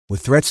With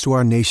threats to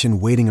our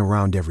nation waiting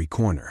around every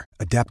corner,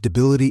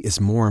 adaptability is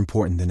more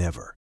important than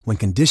ever. When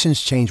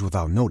conditions change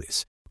without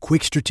notice,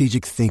 quick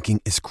strategic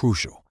thinking is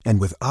crucial.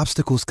 And with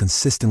obstacles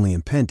consistently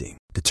impending,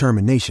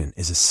 determination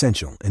is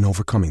essential in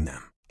overcoming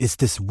them. It's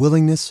this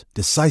willingness,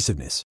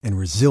 decisiveness, and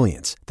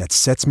resilience that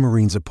sets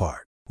Marines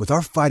apart. With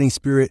our fighting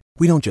spirit,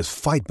 we don't just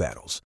fight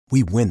battles,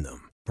 we win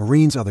them.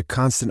 Marines are the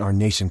constant our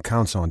nation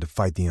counts on to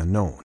fight the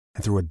unknown.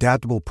 And through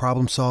adaptable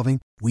problem solving,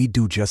 we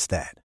do just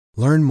that.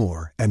 Learn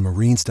more at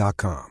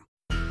marines.com.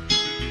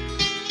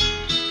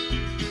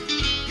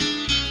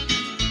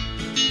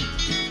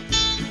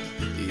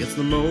 It's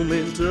the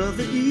moment of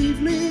the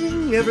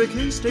evening every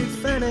K-State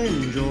fan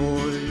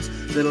enjoys.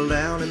 Settle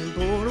down and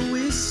pour a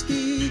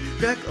whiskey,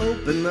 crack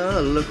open a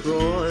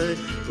LaCroix.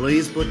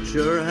 Please put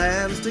your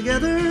hands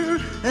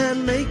together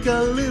and make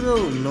a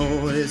little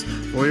noise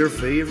for your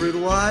favorite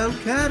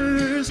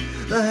Wildcatters,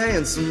 the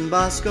handsome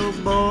Bosco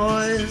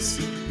boys.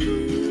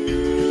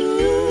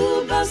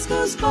 Ooh,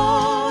 Bosco's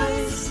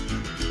boys.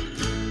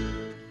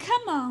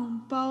 Come on,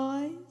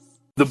 boys.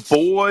 The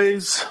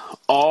boys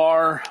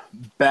are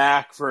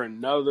back for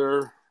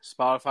another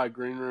Spotify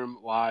Green Room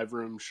Live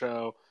Room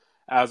show.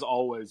 As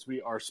always,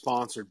 we are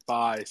sponsored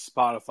by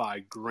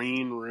Spotify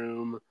Green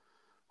Room.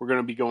 We're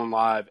going to be going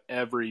live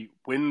every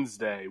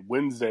Wednesday.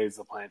 Wednesday is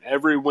the plan.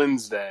 Every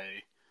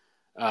Wednesday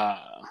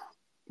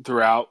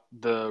throughout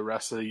the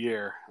rest of the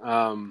year.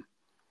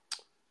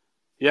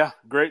 Yeah,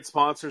 great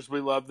sponsors. We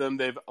love them.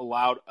 They've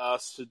allowed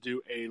us to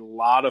do a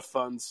lot of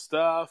fun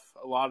stuff,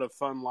 a lot of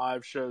fun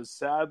live shows.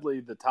 Sadly,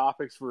 the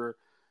topics for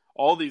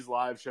all these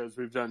live shows,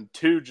 we've done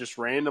two just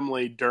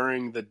randomly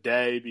during the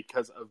day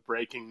because of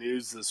breaking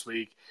news this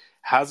week,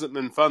 hasn't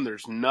been fun.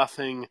 There's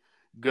nothing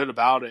good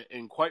about it.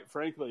 And quite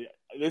frankly,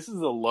 this is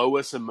the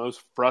lowest and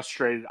most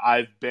frustrated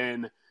I've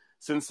been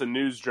since the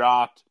news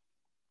dropped,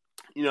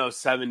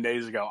 7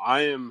 days ago.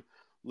 I am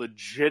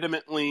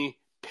legitimately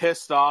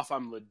pissed off.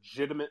 I'm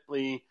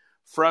legitimately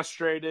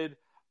frustrated.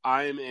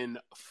 I am in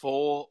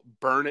full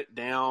burn it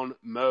down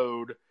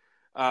mode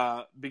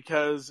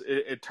because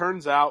it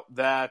turns out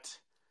that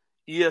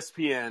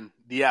ESPN,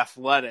 The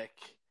Athletic,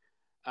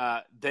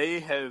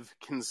 they have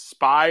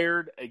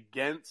conspired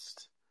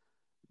against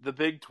the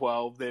Big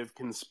 12. They've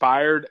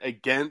conspired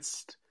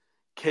against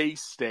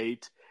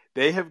K-State.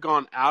 They have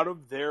gone out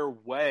of their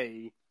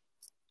way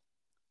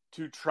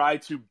to try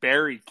to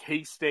bury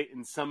K-State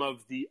in some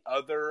of the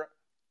other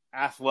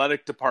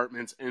athletic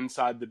departments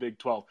inside the Big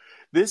 12.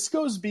 This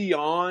goes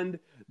beyond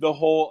the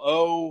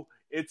whole,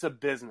 it's a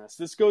business.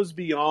 This goes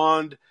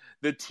beyond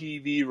the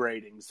TV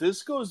ratings.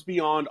 This goes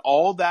beyond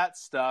all that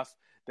stuff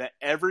that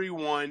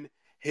everyone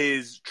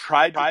has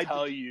tried to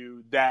tell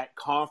you that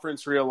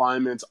conference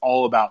realignment's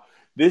all about.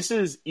 This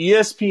is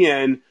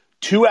ESPN,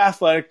 two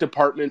athletic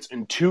departments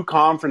and two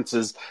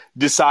conferences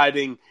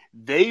deciding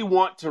they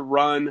want to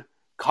run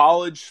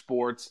college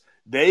sports.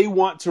 They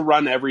want to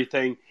run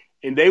everything.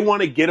 And they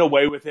want to get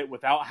away with it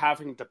without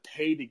having to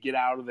pay to get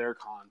out of their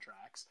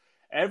contracts.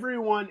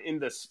 Everyone in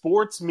the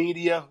sports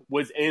media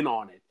was in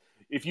on it.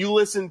 If you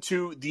listen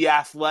to The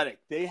Athletic,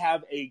 they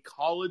have a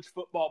college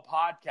football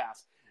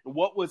podcast. And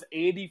what was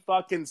Andy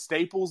fucking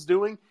Staples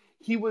doing?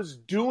 He was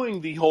doing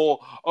the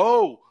whole,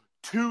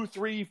 2,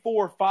 3,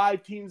 4,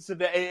 5 teams to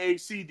the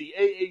AAC. The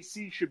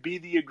AAC should be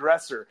the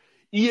aggressor.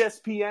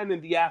 ESPN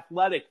and The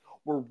Athletic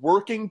were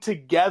working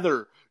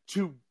together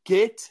to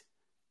get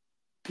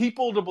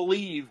people to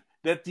believe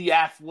that the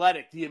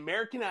Athletic, the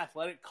American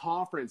Athletic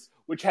Conference,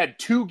 which had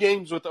 2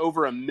 games with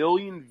over 1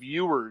 million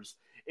viewers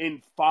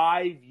in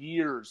 5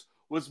 years,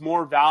 was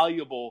more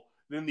valuable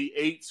than the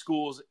 8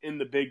 schools in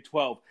the Big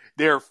 12.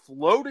 They're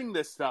floating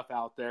this stuff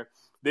out there.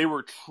 They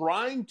were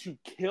trying to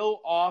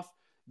kill off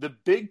the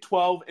Big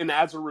 12 and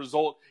as a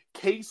result,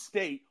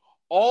 K-State,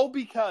 all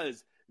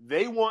because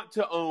they want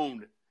to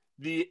own,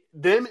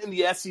 them and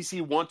the SEC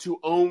want to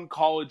own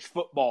college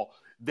football.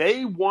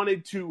 They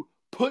wanted to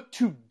put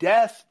to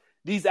death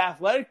these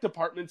athletic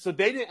departments so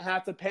they didn't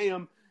have to pay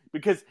them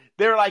because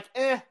they're like,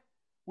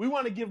 we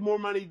want to give more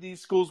money to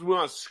these schools. We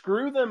want to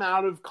screw them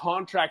out of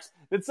contracts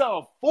that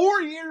sell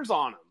 4 years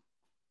on them.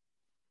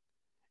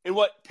 And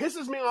what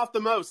pisses me off the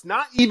most,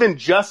 not even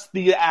just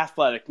the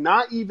Athletic,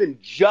 not even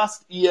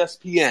just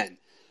ESPN,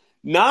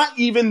 not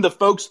even the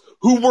folks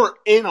who were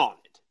in on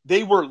it.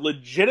 They were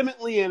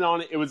legitimately in on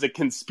it. It was a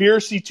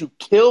conspiracy to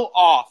kill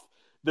off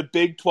the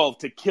Big 12,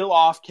 to kill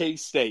off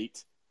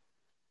K-State.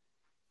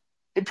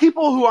 And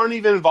people who aren't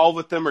even involved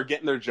with them are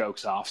getting their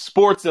jokes off.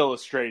 Sports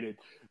Illustrated,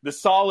 The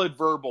Solid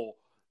Verbal,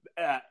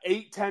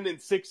 810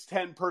 and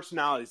 610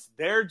 personalities.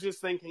 They're just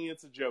thinking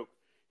it's a joke.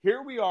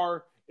 Here we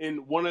are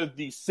in one of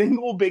the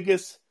single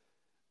biggest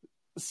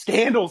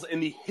scandals in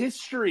the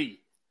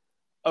history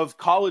of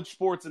college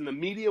sports, and the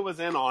media was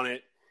in on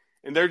it,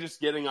 and they're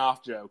just getting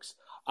off jokes.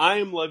 I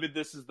am livid.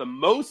 This is the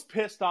most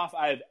pissed off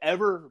I have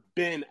ever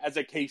been as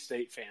a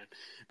K-State fan,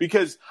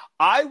 because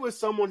I was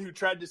someone who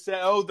tried to say,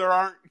 there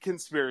aren't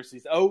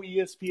conspiracies.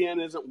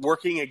 ESPN isn't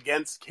working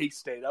against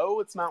K-State.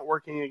 It's not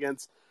working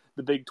against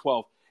the Big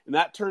 12. And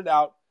that turned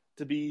out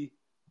to be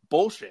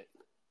bullshit.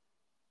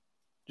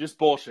 just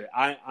bullshit.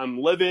 I'm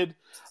livid.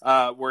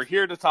 We're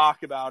here to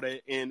talk about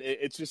it, and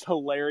it's just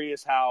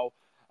hilarious how,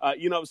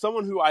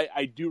 someone who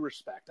I do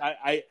respect.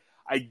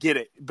 I get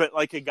it, but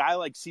like a guy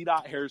like C.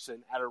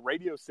 Harrison at a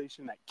radio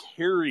station that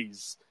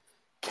carries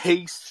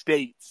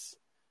K-State's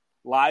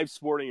live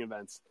sporting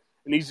events,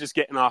 and he's just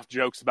getting off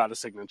jokes about a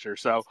signature.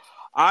 So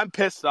I'm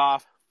pissed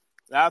off.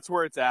 That's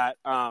where it's at.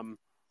 I'm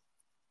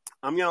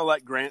going to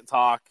let Grant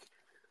talk.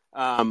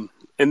 And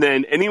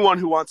then anyone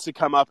who wants to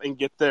come up and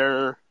get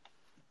their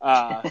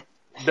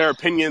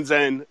opinions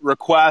and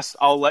requests,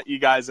 I'll let you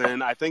guys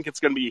in. I think it's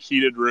going to be a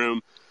heated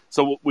room,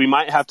 so we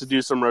might have to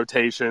do some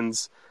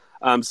rotations.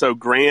 So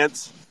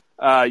Grant,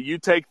 you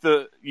take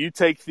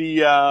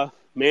the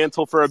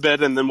mantle for a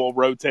bit, and then we'll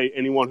rotate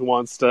anyone who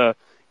wants to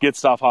get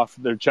stuff off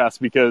their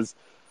chest, because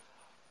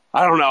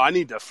I don't know. I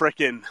need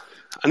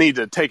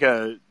to take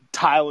a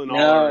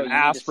Tylenol or an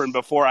aspirin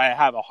before I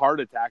have a heart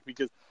attack,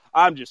 because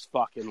I'm just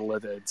fucking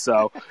livid.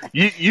 So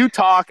you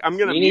talk. I'm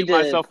going to mute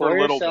myself for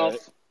a little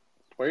bit.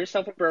 Pour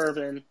yourself a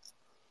bourbon,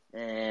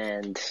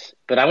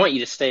 but I want you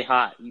to stay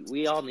hot.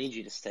 We all need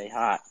you to stay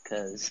hot,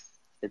 because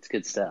it's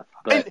good stuff.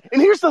 But and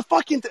here's the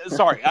fucking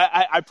sorry.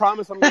 I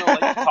promise I'm going to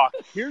let you talk.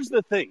 Here's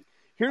the thing.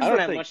 I don't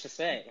have much to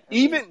say.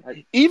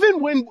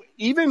 Even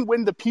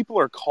when the people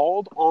are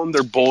called on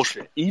their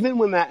bullshit, even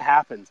when that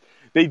happens,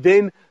 they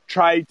then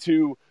try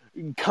to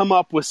come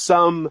up with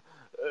some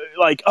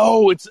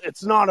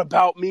it's not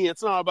about me,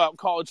 it's not about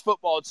college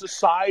football, it's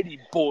society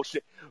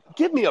bullshit.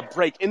 Give me a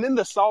break. And then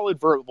the Solid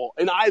Verbal,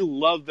 and I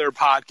love their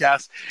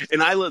podcast,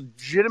 and I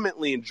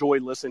legitimately enjoy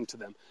listening to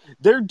them.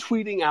 They're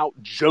tweeting out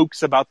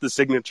jokes about the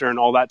signature and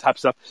all that type of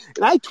stuff,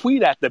 and I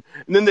tweet at them,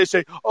 and then they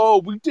say, oh,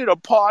 we did a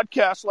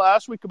podcast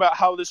last week about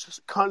how this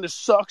kind of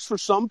sucks for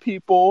some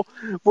people.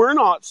 We're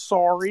not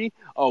sorry.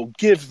 Oh,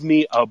 give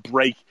me a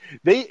break.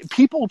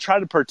 People try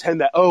to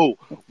pretend that, oh,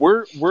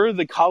 we're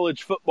the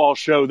college football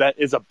show that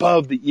is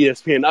above the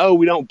ESPN. Oh,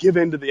 we don't give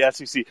in to the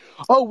SEC.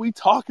 Oh, we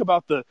talk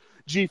about the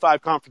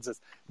G5 conferences.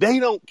 They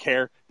don't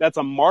care. That's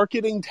a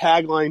marketing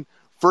tagline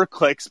for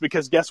clicks,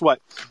 because guess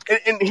what?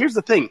 And here's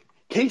the thing.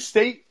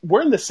 K-State,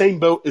 we're in the same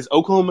boat as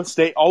Oklahoma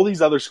State, all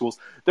these other schools.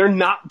 They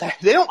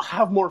don't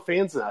have more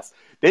fans than us.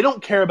 They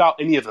don't care about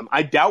any of them.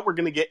 I doubt we're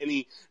going to get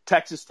any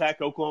Texas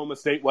Tech, Oklahoma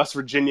State, West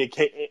Virginia,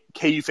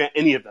 KU fan,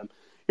 any of them.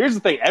 Here's the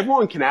thing.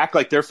 Everyone can act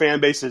like their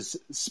fan base is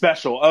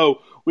special.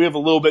 Oh, we have a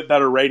little bit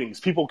better ratings.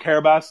 People care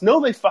about us.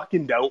 No, they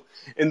fucking don't.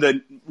 And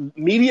the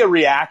media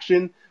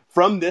reaction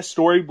from this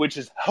story, which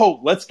is, oh,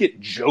 let's get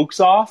jokes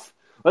off,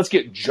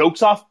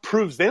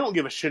 proves they don't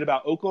give a shit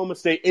about Oklahoma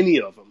State, any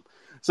of them.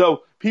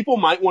 So people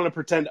might want to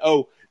pretend,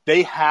 oh,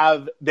 they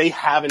have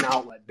an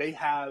outlet. They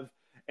have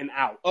an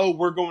out. Oh,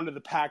 we're going to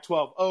the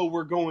Pac-12. Oh,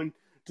 we're going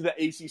to the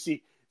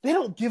ACC. They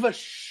don't give a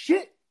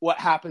shit what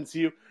happens to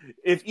you.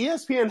 If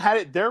ESPN had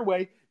it their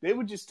way, they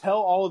would just tell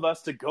all of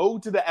us to go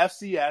to the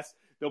FCS.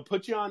 They'll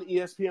put you on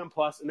ESPN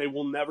Plus, and they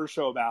will never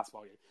show a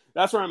basketball game.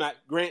 That's where I'm at.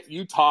 Grant,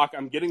 you talk.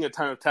 I'm getting a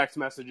ton of text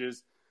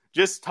messages.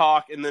 Just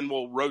talk, and then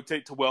we'll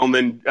rotate to Will, and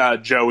then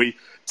Joey.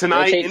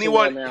 Tonight,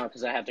 anyone now,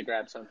 because I have to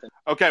grab something.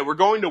 Okay, we're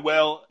going to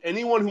Will.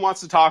 Anyone who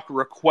wants to talk,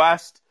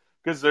 request,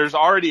 because there's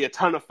already a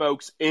ton of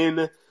folks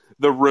in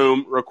the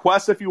room.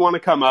 Request if you want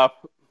to come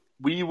up.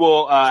 We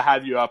will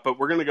have you up, but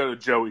we're going to go to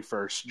Joey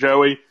first.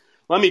 Joey,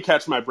 let me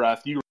catch my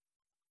breath.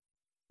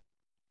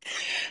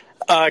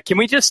 Can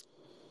we just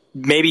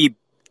maybe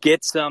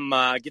get some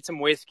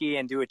whiskey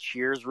and do a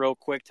cheers real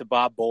quick to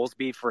Bob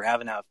Bowlesby for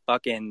having a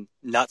fucking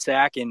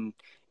nutsack and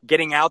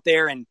getting out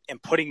there and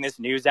putting this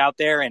news out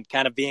there and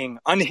kind of being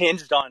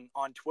unhinged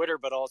on Twitter,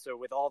 but also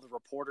with all the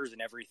reporters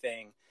and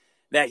everything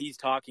that he's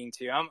talking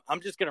to.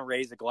 I'm just going to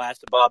raise a glass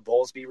to Bob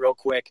Bowlesby real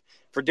quick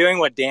for doing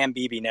what Dan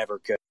Beebe never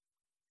could.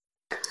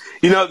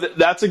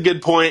 That's a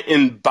good point.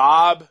 And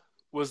Bob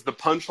was the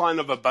punchline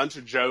of a bunch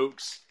of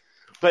jokes.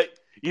 But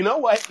you know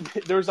what?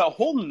 There's a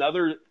whole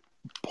nother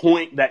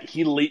point that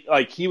he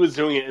was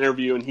doing an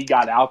interview and he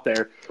got out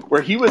there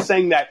where he was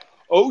saying that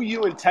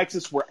OU and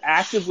Texas were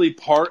actively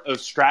part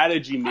of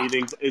strategy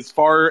meetings as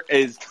far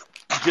as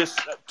just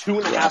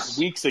 2.5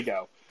 weeks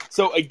ago.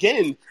 So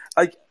again,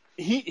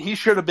 he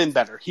should have been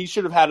better. He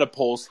should have had a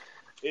pulse.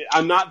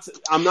 I'm not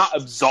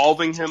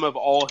absolving him of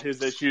all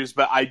his issues,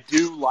 but I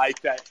do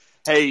like that.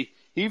 Hey,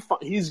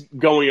 he's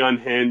going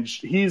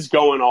unhinged. He's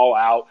going all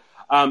out.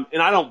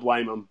 And I don't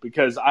blame him,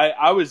 because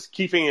I was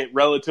keeping it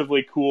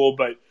relatively cool,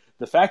 but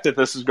the fact that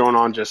this is going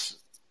on just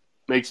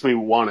makes me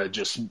want to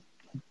just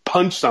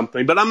punch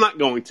something. But I'm not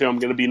going to. I'm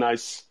going to be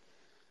nice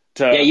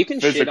to you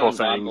can physical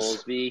shit on things.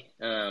 Bob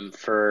Bowlesby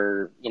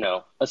for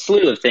a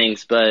slew of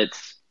things, but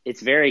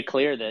it's very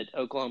clear that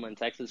Oklahoma and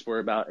Texas were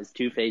about as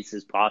two-faced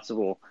as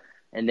possible,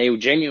 and they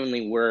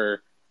genuinely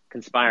were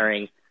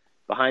conspiring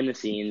behind the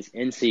scenes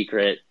in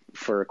secret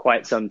for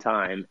quite some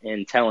time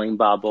and telling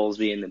Bob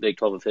Bowlesby and the Big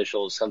 12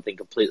 officials something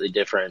completely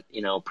different,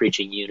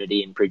 preaching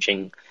unity and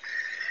preaching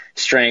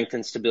strength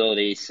and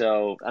stability.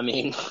 So, I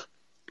mean,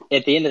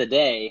 at the end of the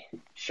day,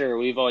 sure,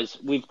 we've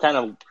kind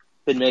of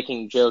been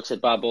making jokes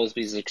at Bob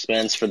Bowlesby's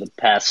expense for the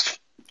past,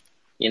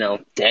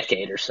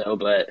 decade or so,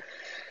 but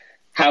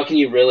how can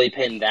you really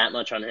pin that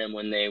much on him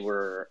when they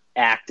were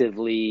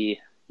actively,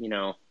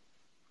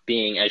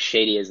 being as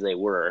shady as they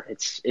were?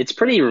 It's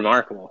pretty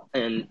remarkable.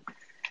 And,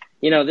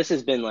 this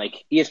has been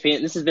like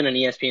ESPN, this has been an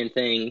ESPN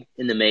thing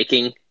in the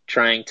making,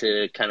 trying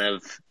to kind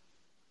of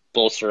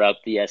bolster up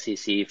the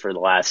SEC for the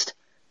last,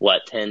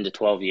 10 to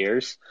 12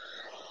 years.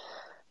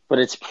 But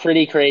it's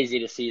pretty crazy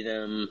to see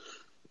them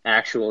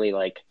actually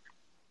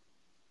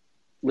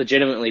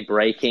legitimately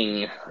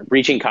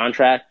breaching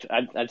contract.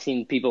 I've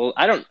seen people.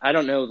 I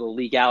don't know the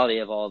legality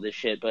of all this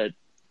shit, but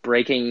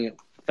breaking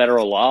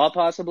federal law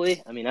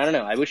possibly. I mean, I don't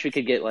know. I wish we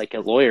could get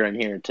a lawyer in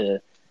here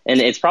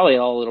and it's probably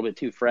all a little bit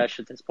too fresh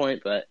at this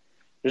point, but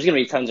there's gonna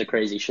be tons of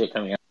crazy shit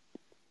coming up.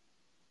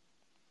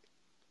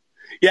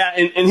 Yeah,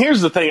 and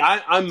here's the thing.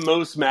 I'm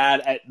most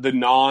mad at the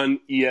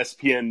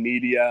non-ESPN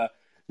media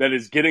that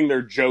is getting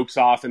their jokes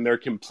off and they're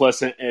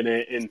complicit in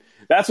it, and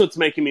that's what's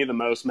making me the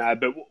most mad.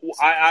 But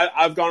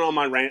I've gone on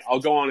my rant.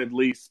 I'll go on at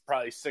least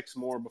probably 6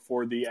 more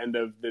before the end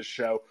of this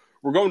show.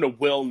 We're going to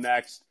Will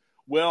next.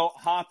 Will,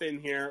 hop in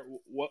here.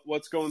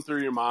 What's going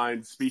through your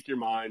mind? Speak your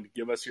mind.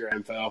 Give us your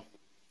info.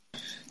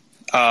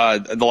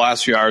 The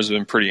last few hours have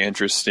been pretty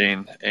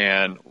interesting,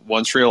 and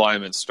once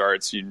realignment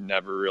starts, you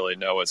never really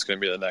know what's going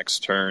to be the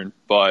next turn.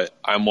 But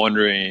I'm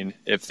wondering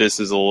if this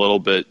is a little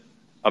bit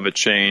of a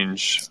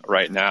change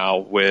right now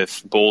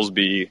with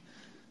Bowlesby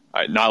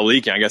not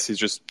leaking. I guess he's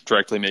just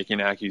directly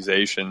making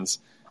accusations.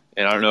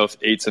 And I don't know if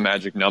 8's a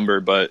magic number,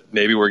 but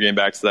maybe we're getting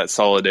back to that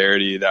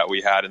solidarity that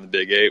we had in the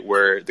Big 8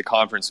 where the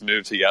conference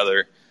moved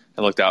together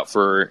and looked out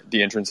for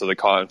the entrance of the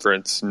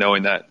conference,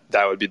 knowing that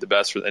that would be the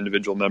best for the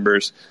individual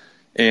members.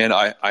 And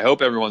I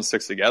hope everyone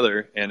sticks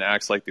together and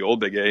acts like the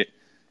old Big 8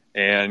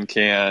 and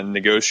can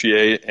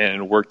negotiate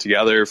and work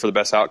together for the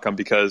best outcome,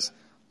 because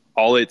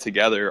all 8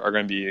 together are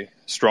going to be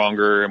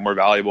stronger and more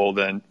valuable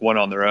than one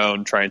on their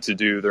own trying to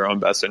do their own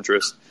best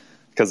interest,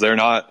 because they're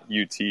not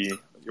UT,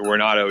 we're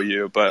not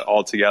OU, but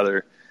all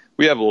together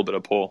we have a little bit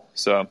of pull.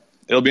 So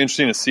it'll be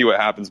interesting to see what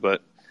happens,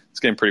 but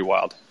it's getting pretty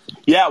wild.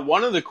 Yeah,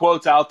 one of the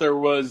quotes out there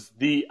was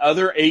the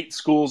other 8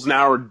 schools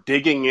now are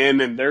digging in,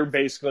 and they're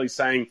basically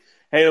saying,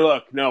 hey,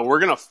 look, no,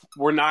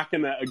 we're not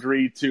gonna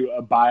agree to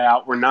a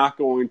buyout. We're not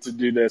going to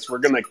do this. We're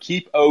gonna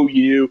keep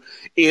OU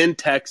and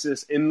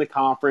Texas in the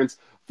conference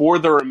for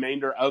the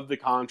remainder of the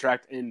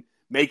contract and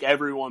make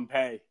everyone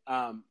pay.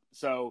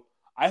 So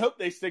I hope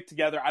they stick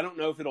together. I don't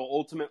know if it'll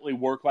ultimately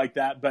work like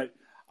that, but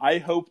I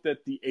hope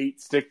that the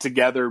 8 stick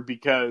together,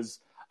 because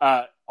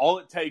all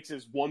it takes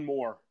is one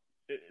more.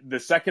 The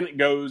second it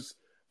goes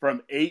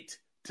from 8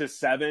 to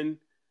 7,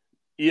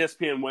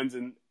 ESPN wins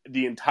and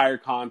the entire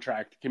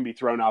contract can be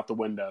thrown out the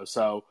window.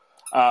 So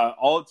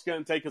all it's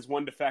going to take is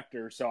one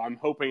defector. So I'm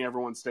hoping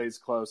everyone stays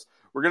close.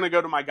 We're going to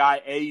go to my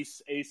guy,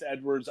 Ace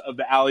Edwards of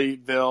the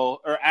Aggieville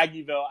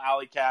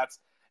Alley Cats.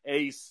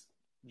 Ace,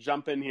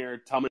 jump in here.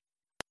 Tell me.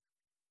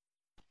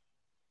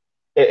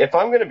 If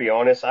I'm going to be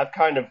honest, I've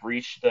kind of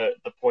reached the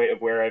point of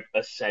where I've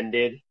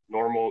ascended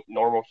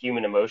normal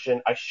human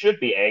emotion. I should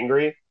be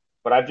angry,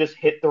 but I've just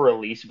hit the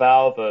release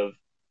valve of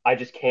I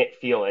just can't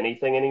feel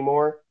anything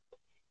anymore.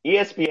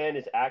 ESPN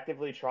is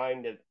actively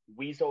trying to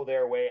weasel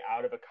their way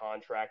out of a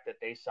contract that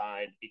they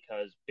signed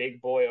because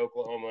Big Boy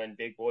Oklahoma and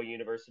Big Boy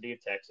University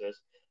of Texas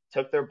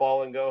took their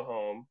ball and go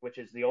home, which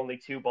is the only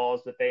 2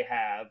 balls that they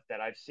have that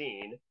I've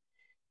seen.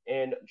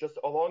 And just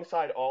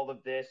alongside all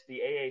of this, the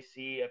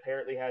AAC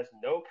apparently has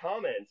no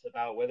comments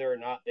about whether or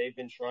not they've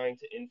been trying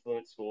to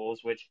influence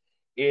schools, which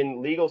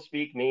in legal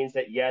speak means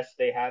that, yes,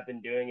 they have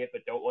been doing it,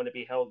 but don't want to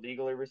be held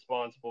legally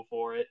responsible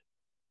for it.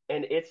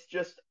 And it's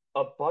just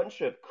a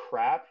bunch of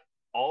crap,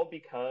 all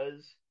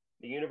because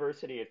the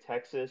University of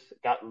Texas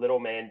got little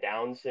man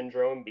Down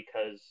syndrome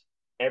because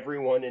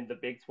everyone in the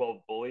Big 12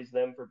 bullies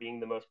them for being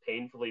the most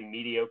painfully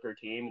mediocre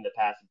team in the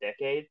past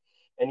decade.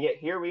 And yet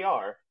here we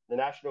are, the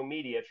national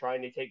media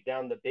trying to take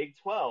down the Big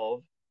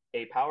 12,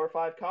 a Power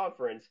 5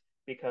 conference,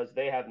 because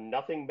they have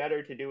nothing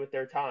better to do with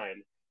their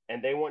time.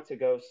 And they want to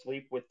go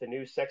sleep with the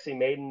new sexy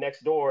maiden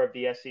next door of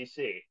the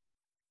SEC.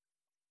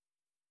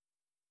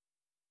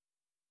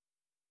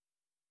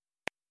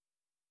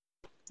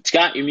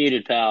 Scott, you're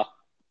muted, pal.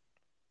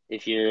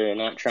 If you're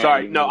not trying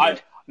Sorry, to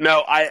be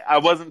I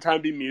wasn't trying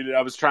to be muted.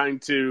 I was trying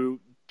to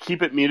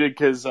keep it muted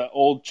because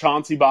old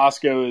Chauncey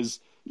Bosco is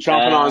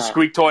chomping on a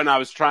squeak toy, and I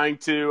was trying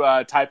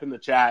to type in the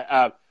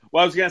chat.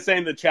 What I was going to say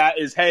in the chat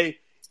is, hey,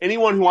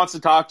 anyone who wants to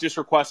talk, just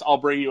request, I'll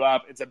bring you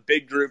up. It's a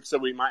big group, so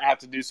we might have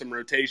to do some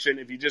rotation.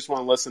 If you just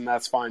want to listen,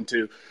 that's fine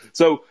too.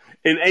 So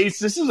in Ace,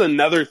 this is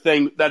another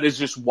thing that is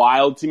just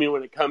wild to me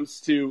when it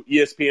comes to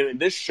ESPN, and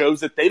this shows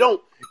that they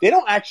don't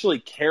actually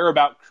care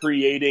about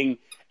creating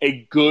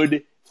a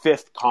good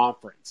 5th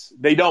conference.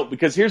 They don't,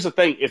 because here's the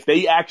thing. If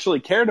they actually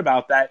cared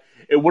about that,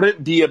 it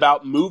wouldn't be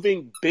about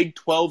moving Big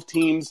 12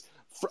 teams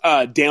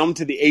down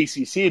to the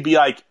ACC. It'd be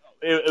like,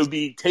 it would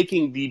be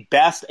taking the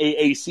best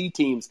AAC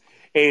teams,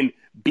 and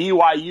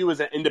BYU is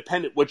an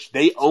independent, which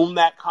they own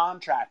that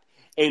contract,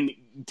 and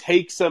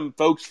take some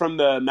folks from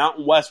the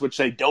Mountain West, which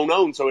they don't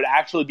own. So it'd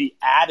actually be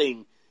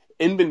adding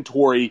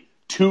inventory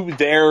to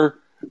their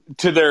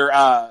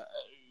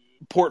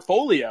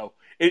portfolio.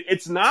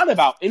 It's not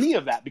about any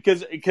of that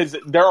because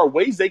there are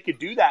ways they could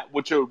do that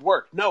which it would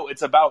work. No,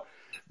 it's about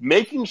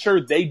making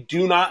sure they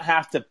do not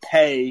have to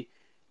pay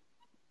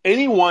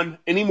anyone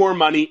any more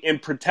money in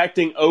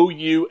protecting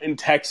OU and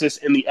Texas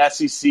and the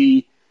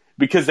SEC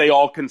because they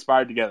all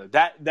conspired together.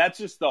 That's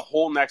just the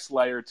whole next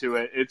layer to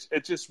it.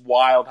 It's just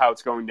wild how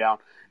it's going down.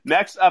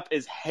 Next up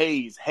is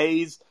Hayes.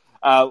 Hayes,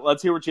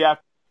 let's hear what you have.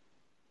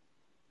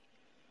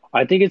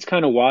 I think it's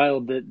kind of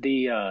wild that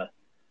the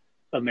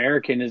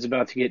American is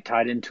about to get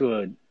tied into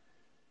a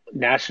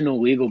national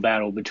legal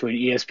battle between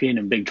ESPN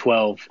and Big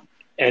 12,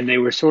 and they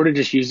were sort of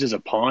just used as a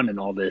pawn in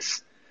all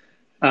this.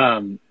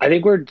 I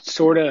think we're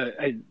sort of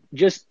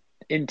just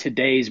in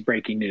today's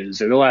breaking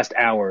news, or the last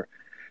hour,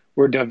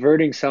 we're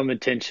diverting some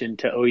attention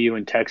to OU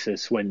and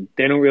Texas when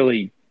they don't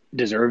really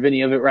deserve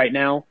any of it right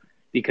now,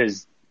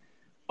 because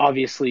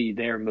obviously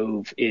their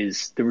move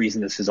is the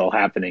reason this is all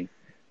happening.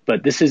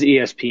 But this is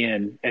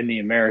ESPN and the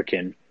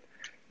American.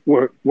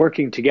 We're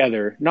working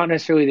together, not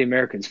necessarily the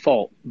American's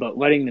fault, but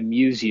letting them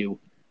use you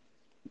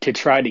to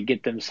try to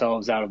get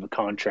themselves out of a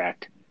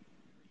contract.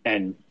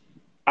 And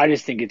I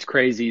just think it's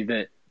crazy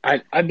that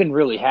I've been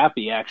really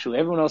happy, actually.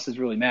 Everyone else is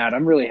really mad.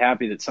 I'm really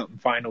happy that something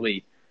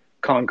finally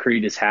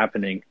concrete is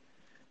happening.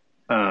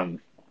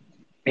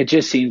 It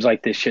just seems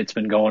like this shit's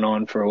been going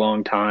on for a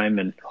long time,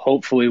 and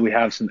hopefully we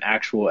have some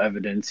actual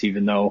evidence,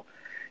 even though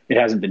it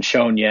hasn't been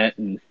shown yet,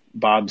 and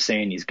Bob's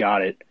saying he's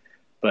got it.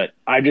 But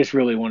I just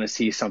really want to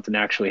see something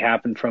actually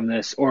happen from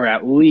this, or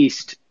at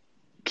least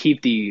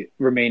keep the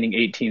remaining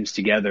 8 teams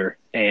together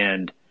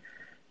and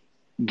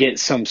get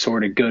some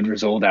sort of good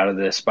result out of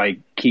this by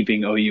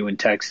keeping OU and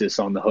Texas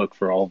on the hook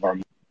for all of our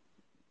money.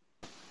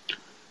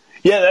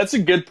 Yeah, that's a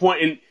good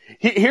point. And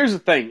here's the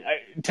thing.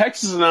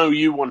 Texas and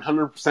OU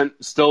 100%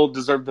 still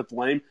deserve the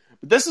blame.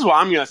 But this is what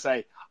I'm going to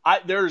say.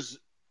 There's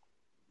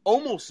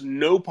almost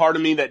no part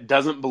of me that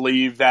doesn't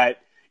believe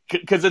that,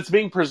 because it's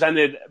being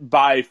presented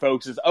by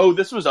folks as, oh,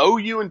 this was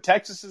OU and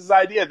Texas's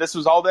idea. This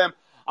was all them.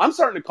 I'm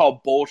starting to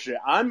call bullshit.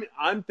 I'm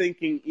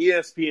thinking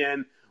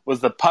ESPN was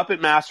the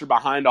puppet master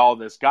behind all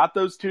this, got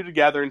those two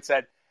together and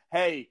said,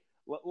 hey,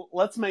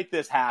 let's make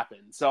this happen.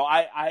 So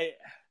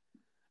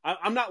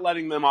I'm not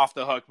letting them off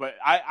the hook, but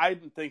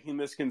I'm thinking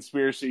this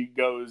conspiracy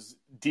goes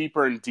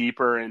deeper and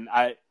deeper, and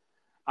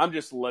I'm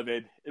just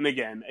livid. And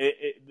again,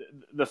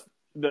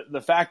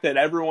 the fact that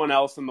everyone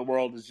else in the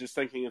world is just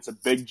thinking it's a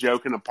big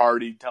joke and a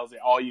party tells you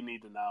all you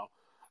need to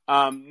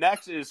know.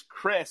 Next is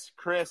Chris.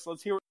 Chris,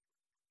 let's hear.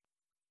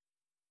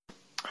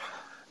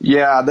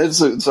 Yeah,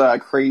 this is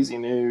crazy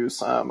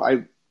news.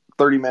 I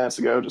 30 minutes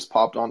ago just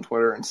popped on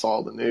Twitter and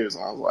saw the news,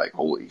 and I was like,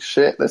 "Holy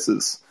shit, this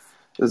is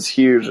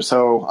huge."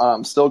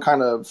 So, still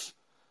kind of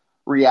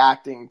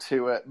reacting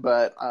to it,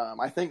 but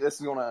I think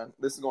this is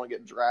gonna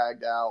get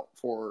dragged out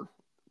for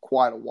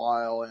quite a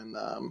while,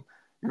 and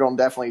you're gonna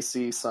definitely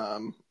see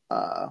some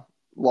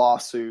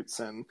lawsuits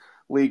and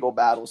legal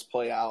battles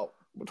play out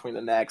between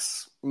the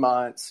next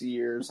months,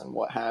 years, and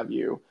what have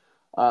you.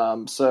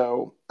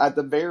 So at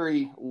the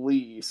very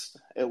least,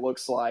 it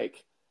looks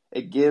like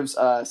it gives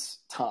us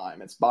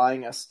time. It's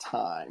buying us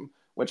time,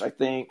 which I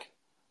think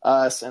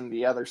us and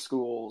the other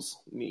schools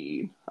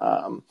need.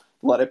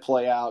 Let it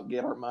play out,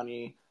 get our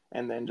money,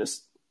 and then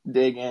just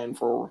dig in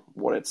for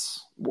what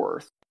it's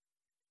worth.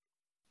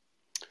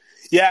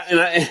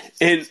 Yeah,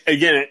 and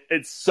again,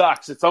 it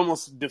sucks. It's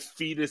almost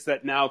defeatist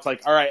that now it's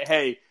like, all right,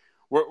 hey,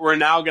 we're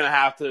now going to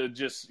have to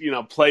just,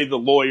 play the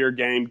lawyer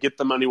game, get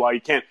the money while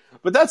you can.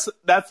 But that's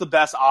the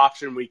best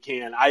option we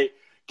can.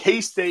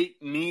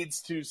 K-State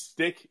needs to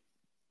stick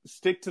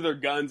to their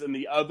guns, and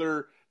the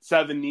other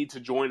 7 need to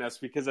join us,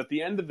 because at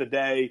the end of the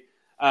day,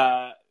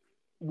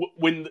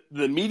 when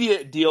the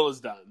media deal is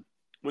done,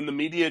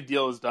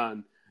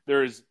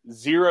 there is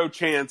zero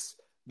chance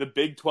the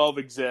Big 12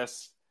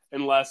 exists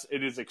unless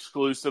it is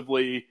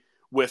exclusively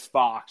with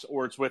Fox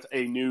or it's with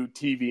a new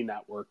TV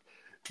network.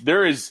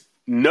 There is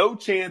no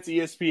chance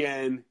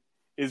ESPN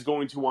is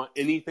going to want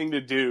anything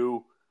to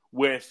do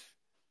with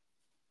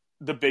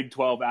the Big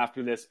 12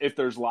 after this, if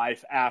there's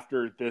life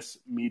after this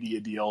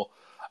media deal.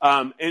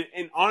 And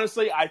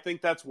honestly, I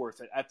think that's worth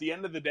it. At the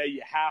end of the day,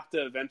 you have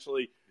to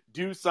eventually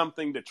do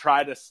something to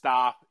try to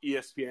stop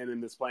ESPN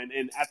in this plan.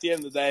 And at the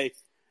end of the day,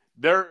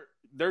 they're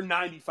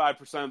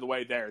 95% of the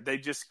way there. They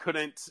just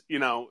couldn't,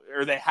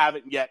 or they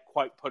haven't yet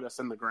quite put us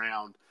in the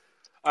ground.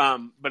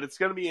 But it's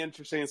going to be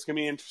interesting. It's going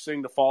to be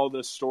interesting to follow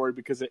this story,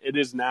 because it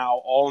is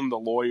now all in the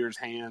lawyers'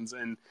 hands,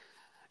 and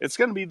it's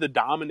going to be the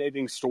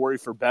dominating story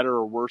for better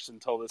or worse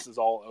until this is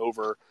all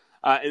over.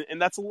 And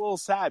that's a little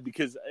sad,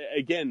 because,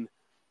 again,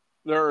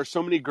 there are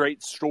so many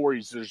great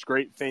stories. There's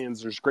great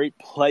fans. There's great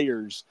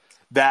players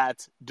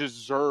that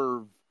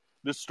deserve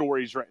the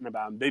stories written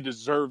about them. They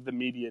deserve the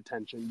media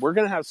attention. We're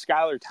going to have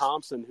Skylar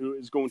Thompson, who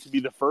is going to be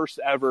the first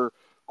ever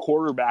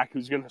quarterback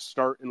who's going to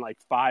start in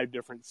 5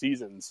 different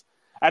seasons.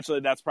 Actually,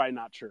 that's probably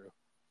not true.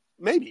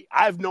 Maybe.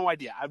 I have no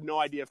idea. I have no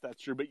idea if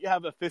that's true. But you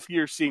have a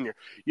 5th-year senior.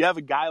 You have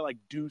a guy like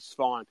Deuce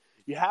Vaughn.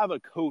 You have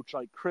a coach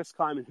like Chris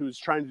Kleiman who's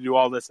trying to do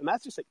all this. And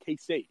that's just at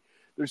K-State.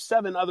 There's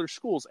 7 other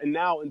schools. And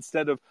now,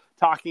 instead of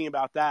talking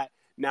about that,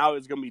 now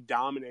is going to be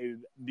dominated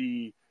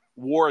the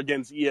war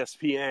against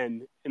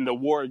ESPN and the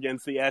war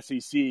against the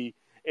SEC.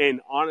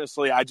 And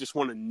honestly, I just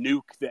want to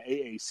nuke the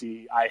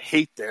AAC. I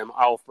hate them.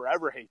 I'll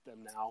forever hate them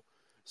now.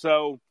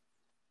 So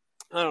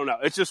I don't know.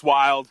 It's just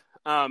wild.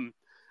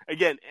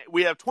 Again,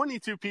 we have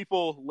 22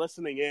 people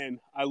listening in.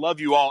 I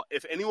love you all.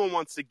 If anyone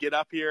wants to get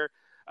up here,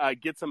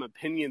 get some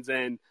opinions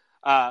in,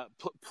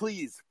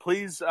 please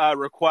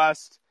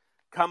request,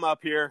 come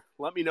up here.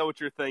 Let me know what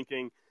you're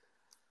thinking.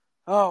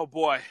 Oh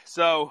boy.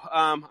 So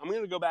I'm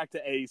going to go back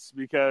to Ace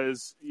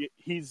because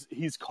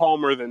he's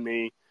calmer than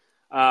me.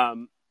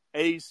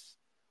 Ace,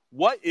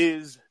 what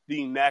is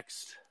the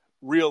next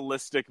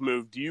realistic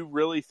move? Do you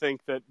really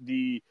think that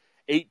the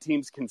 8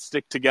 teams can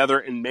stick together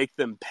and make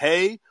them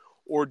pay?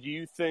 Or do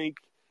you think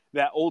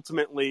that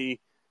ultimately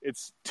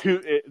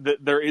that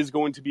there is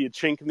going to be a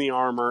chink in the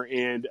armor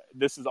and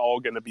this is all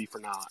going to be for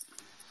naught?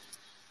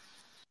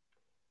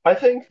 I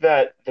think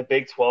that the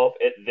Big 12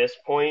 at this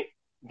point,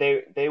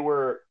 they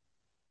were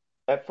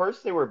at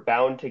first they were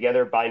bound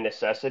together by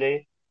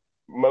necessity,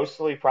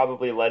 mostly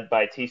probably led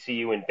by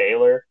TCU and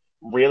Baylor,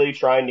 really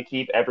trying to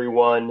keep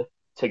everyone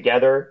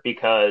together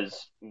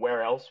because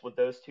where else would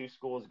those two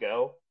schools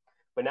go?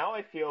 But now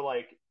I feel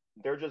like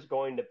they're just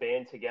going to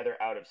band together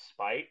out of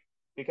spite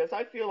because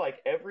I feel like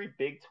every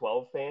Big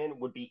 12 fan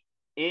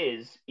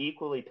is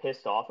equally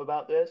pissed off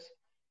about this.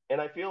 And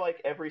I feel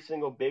like every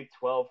single Big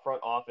 12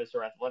 front office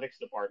or athletics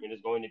department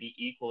is going to be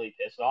equally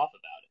pissed off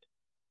about it.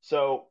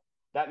 So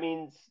that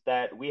means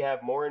that we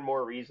have more and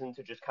more reason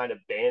to just kind of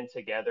band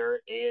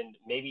together and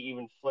maybe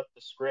even flip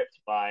the script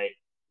by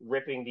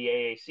ripping the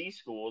AAC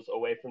schools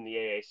away from the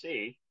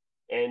AAC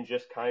and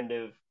just kind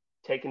of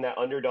taking that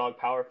underdog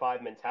Power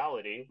 5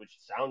 mentality, which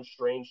sounds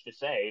strange to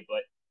say,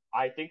 but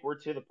I think we're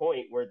to the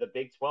point where the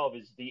Big 12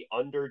 is the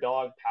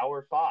underdog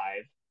Power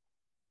 5,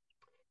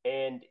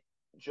 and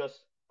just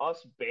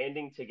us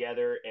banding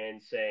together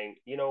and saying,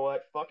 you know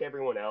what, fuck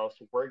everyone else.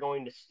 We're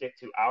going to stick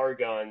to our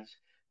guns,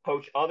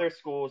 poach other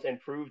schools, and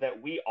prove that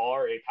we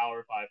are a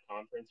Power 5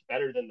 conference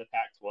better than the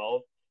Pac-12.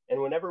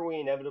 And whenever we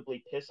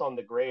inevitably piss on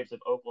the graves of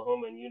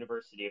Oklahoma and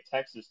University of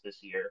Texas this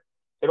year,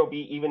 it'll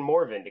be even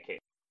more vindicated.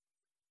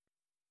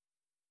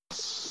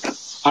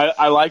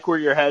 I like where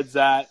your head's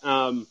at.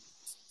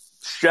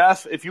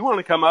 Chef, if you want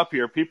to come up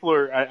here,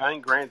 I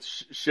think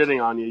Grant's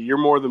shitting on you. You're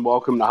more than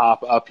welcome to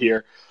hop up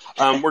here.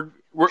 We're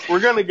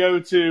going to go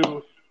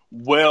to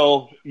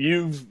Will.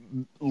 You've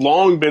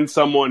long been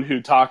someone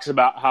who talks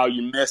about how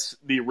you miss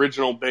the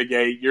original Big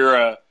 8.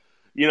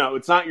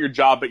 It's not your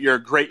job, but you're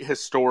a great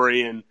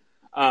historian.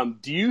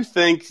 Do you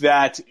think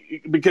that,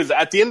 because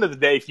at the end of the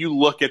day, if you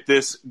look at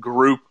this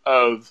group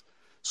of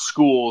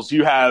schools,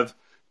 you have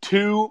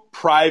 2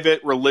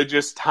 private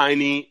religious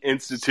tiny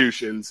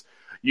institutions.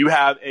 You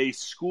have a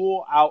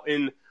school out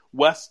in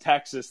West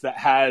Texas that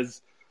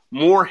has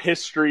more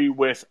history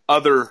with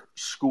other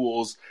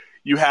schools.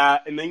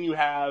 And then you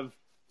have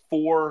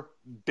 4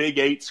 Big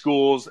 8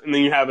 schools, and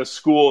then you have a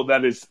school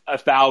that is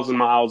 1,000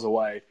 miles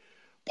away.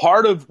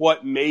 Part of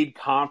what made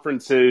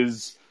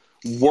conferences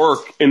work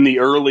in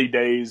the early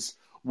days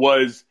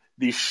was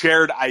the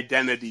shared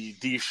identity,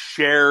 the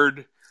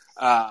shared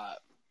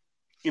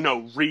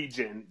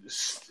region,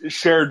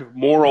 shared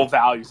moral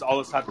values, all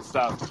this type of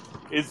stuff.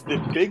 Is the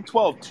Big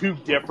 12 too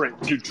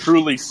different to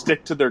truly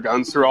stick to their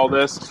guns through all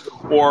this?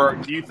 Or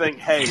do you think,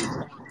 hey,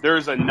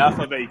 there's enough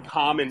of a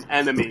common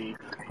enemy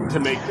to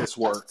make this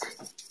work?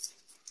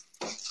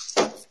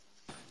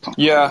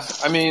 Yeah,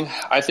 I mean,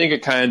 I think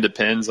it kind of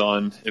depends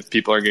on if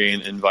people are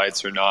getting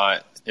invites or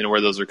not and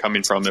where those are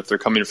coming from. If they're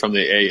coming from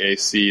the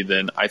AAC,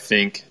 then I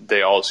think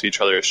they all see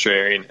each other as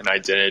sharing an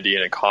identity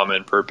and a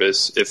common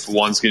purpose. If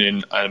one's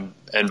getting an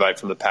invite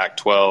from the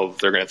Pac-12,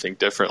 they're going to think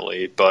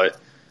differently. But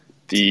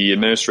the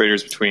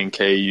administrators between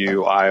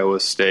KU, Iowa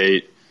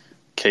State,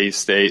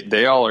 K-State,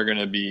 they all are going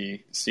to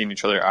be seeing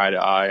each other eye to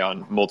eye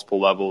on multiple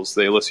levels.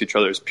 They list each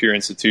other as peer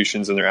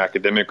institutions in their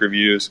academic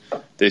reviews.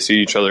 They see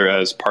each other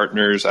as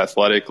partners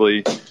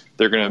athletically.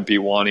 They're going to be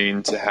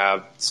wanting to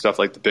have stuff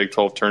like the Big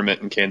 12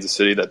 tournament in Kansas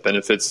City that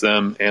benefits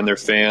them and their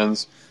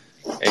fans.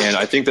 And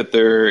I think that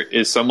there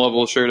is some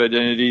level of shared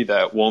identity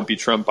that won't be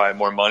trumped by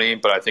more money,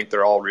 but I think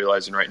they're all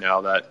realizing right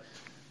now that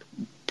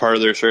part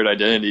of their shared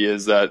identity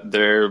is that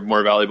they're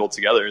more valuable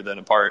together than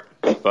apart.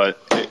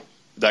 But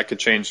that could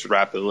change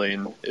rapidly,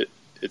 and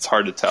it's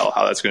hard to tell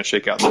how that's going to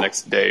shake out in the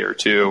next day or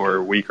two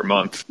or week or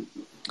month.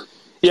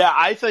 Yeah,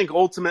 I think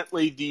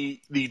ultimately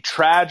the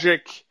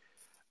tragic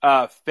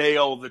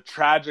the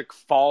tragic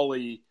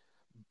folly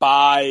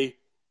by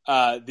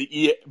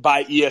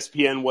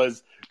ESPN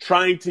was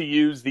trying to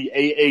use the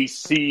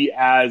AAC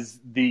as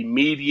the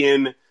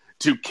median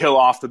to kill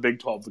off the Big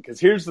 12. Because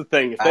here's the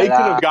thing: if they could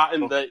have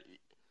gotten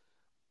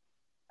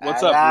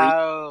what's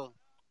up?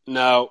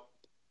 No.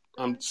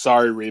 I'm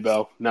sorry,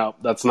 Rebo. No,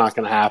 that's not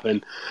going to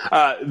happen.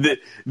 The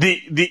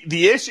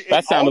issue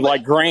that sounded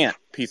like Grant,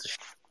 piece of shit.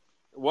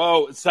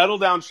 Whoa, settle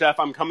down, Chef.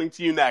 I'm coming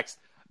to you next.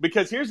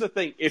 Because here's the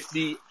thing: if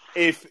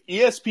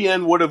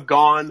ESPN would have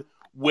gone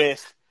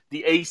with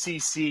the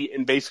ACC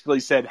and basically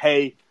said,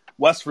 "Hey,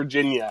 West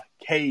Virginia,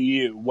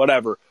 KU,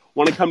 whatever,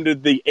 want to come to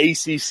the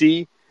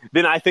ACC,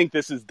 then I think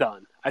this is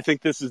done. I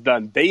think this is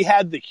done. They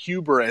had the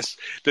hubris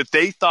that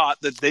they thought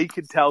that they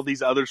could tell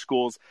these other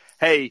schools,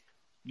 hey,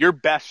 your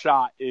best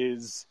shot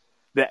is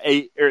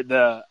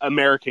the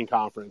American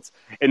Conference.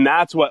 And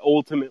that's what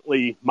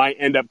ultimately might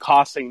end up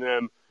costing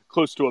them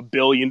close to $1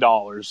 billion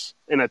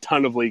and a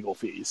ton of legal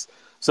fees.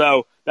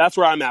 So that's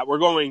where I'm at. We're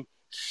going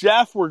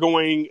Chef, we're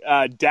going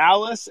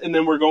Dallas, and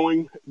then we're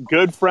going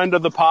good friend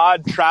of the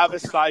pod,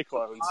 Travis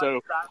Cyclone.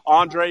 So,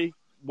 Andre,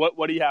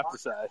 what do you have to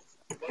say?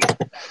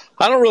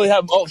 I don't really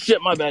have. Oh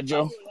shit, my bad,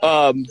 Joe.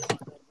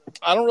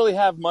 I don't really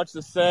have much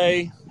to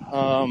say.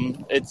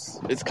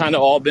 It's kind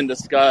of all been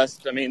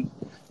discussed. I mean,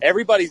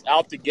 everybody's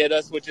out to get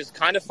us, which is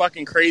kind of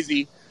fucking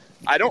crazy.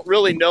 I don't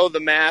really know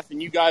the math,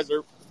 and you guys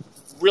are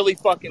really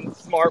fucking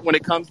smart when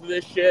it comes to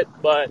this shit,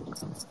 but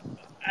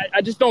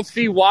I just don't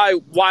see why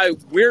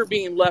we're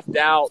being left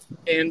out,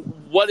 and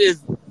what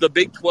is the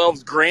Big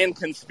 12's grand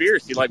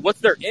conspiracy? Like,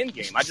 what's their end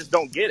game? I just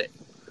don't get it.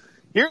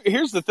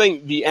 Here's the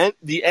thing.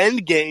 The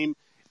end game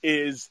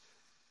is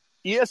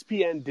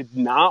ESPN did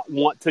not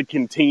want to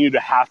continue to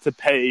have to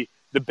pay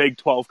the Big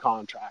 12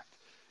 contract.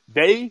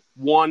 They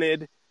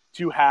wanted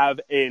to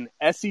have an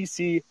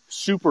SEC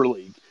Super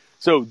League.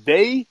 So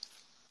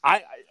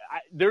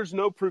there's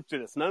no proof to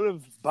this. None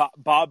of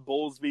Bob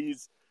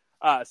Bowlesby's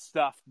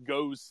stuff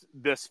goes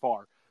this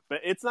far.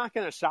 But it's not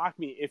going to shock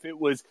me if it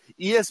was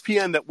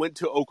ESPN that went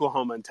to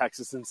Oklahoma and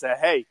Texas and said,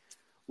 hey,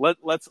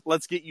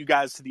 let's get you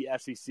guys to the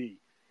SEC.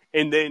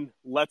 And then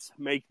let's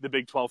make the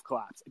Big 12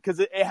 collapse. Because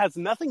it has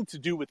nothing to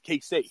do with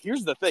K-State.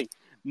 Here's the thing.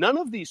 None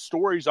of these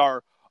stories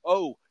are,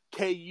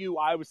 KU,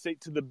 Iowa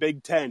State to the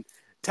Big 10,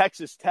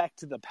 Texas Tech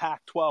to the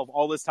Pac-12,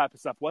 all this type of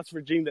stuff, West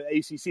Virginia to the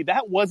ACC.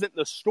 That wasn't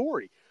the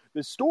story.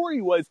 The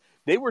story was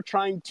they were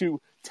trying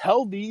to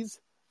tell these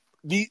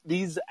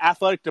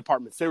athletic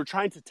departments, they were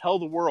trying to tell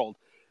the world,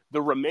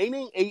 the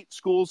remaining 8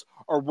 schools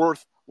are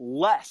worth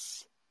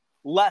less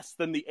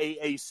than the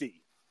AAC.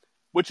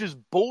 Which is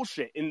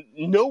bullshit.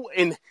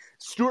 And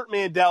Stuart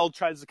Mandel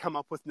tries to come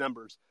up with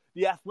numbers.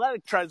 The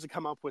Athletic tries to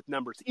come up with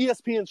numbers.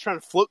 ESPN's trying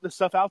to float this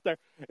stuff out there.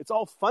 It's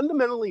all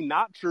fundamentally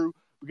not true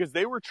because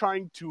they were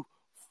trying to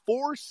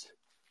force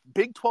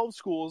Big 12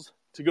 schools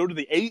to go to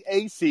the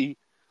AAC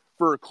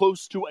for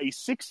close to a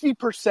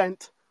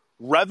 60%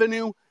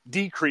 revenue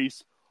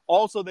decrease.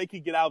 Also, they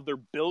could get out of their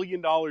 $1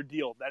 billion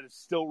deal that is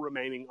still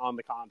remaining on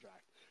the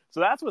contract.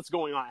 So that's what's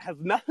going on. It has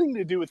nothing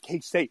to do with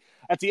K-State.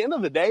 At the end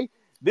of the day,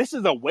 this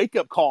is a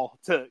wake-up call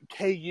to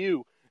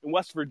KU in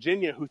West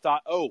Virginia who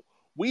thought,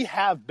 we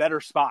have better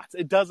spots.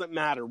 It doesn't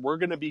matter. We're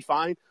going to be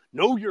fine.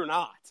 No, you're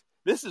not.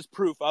 This is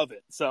proof of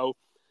it. So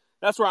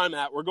that's where I'm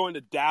at. We're going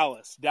to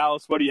Dallas.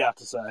 Dallas, what do you have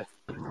to say?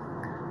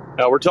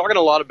 Now, we're talking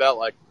a lot about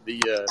like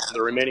the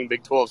remaining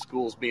Big 12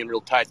 schools being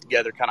real tight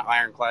together, kind of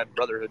ironclad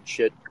brotherhood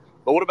shit.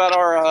 But what about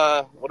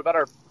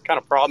our kind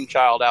of problem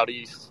child out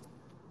east?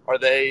 Are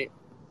they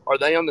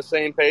on the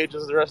same page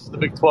as the rest of the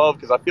Big 12?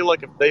 Because I feel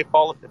like if they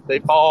fall,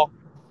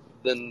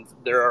 then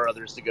there are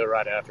others to go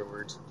right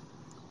afterwards.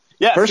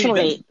 Yeah.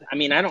 Personally,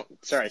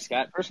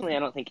 Scott. Personally, I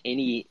don't think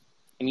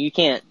you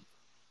can't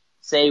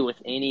say with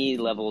any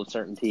level of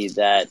certainty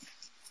that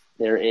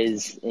there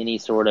is any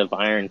sort of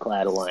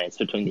ironclad alliance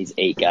between these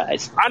 8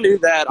 guys. I knew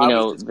that. I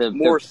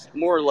was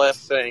more or less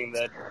saying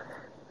that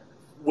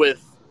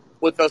with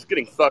us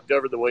getting fucked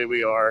over the way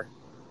we are,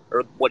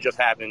 or what just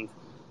happened,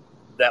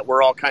 that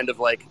we're all kind of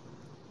like,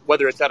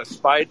 whether it's out of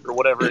spite or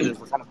whatever it is,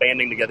 we're kind of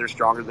banding together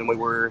stronger than we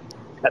were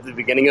at the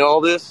beginning of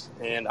all this,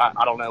 and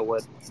I don't know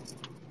what.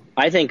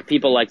 I think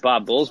people like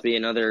Bob Bowlesby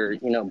and other,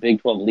 Big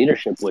 12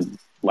 leadership would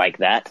like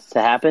that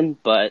to happen,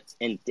 but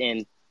and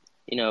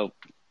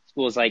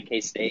schools like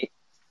K-State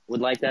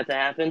would like that to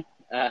happen.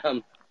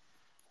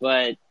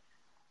 But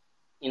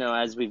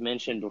as we've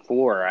mentioned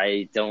before,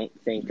 I don't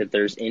think that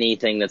there's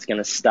anything that's going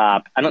to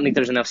stop. I don't think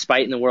there's enough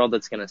spite in the world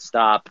that's going to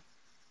stop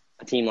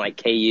a team like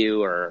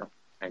KU or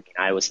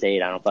Iowa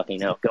State. I don't fucking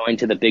know, going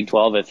to the Big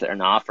 12 if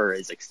an offer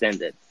is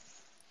extended.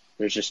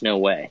 There's just no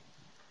way.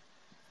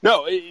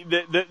 No,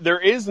 there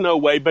is no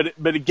way. But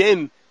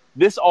again,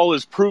 this all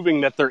is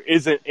proving that there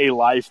isn't a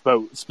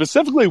lifeboat,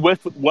 specifically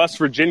with West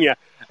Virginia.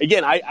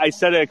 Again, I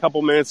said it a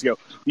couple minutes ago.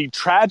 The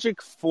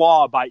tragic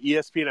flaw by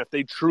ESPN, if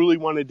they truly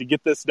wanted to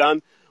get this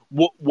done,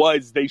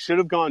 was they should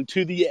have gone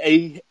to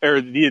the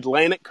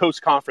Atlantic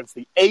Coast Conference,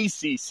 the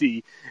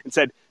ACC, and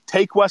said,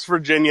 take West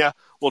Virginia.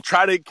 We'll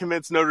try to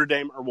convince Notre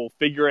Dame, or we'll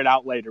figure it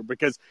out later.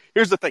 Because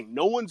here's the thing.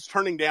 No one's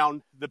turning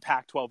down the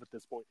Pac-12 at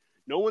this point.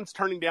 No one's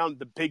turning down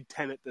the Big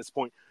Ten at this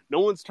point. No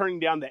one's turning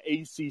down the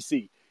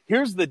ACC.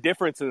 Here's the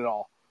difference in it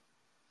all.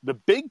 The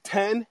Big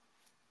Ten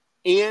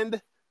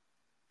and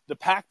the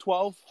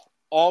Pac-12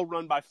 all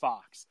run by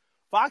Fox.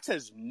 Fox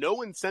has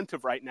no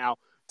incentive right now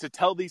to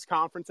tell these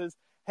conferences,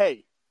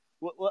 hey,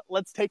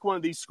 let's take one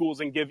of these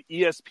schools and give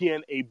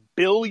ESPN a $1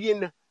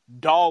 billion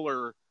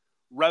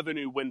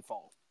revenue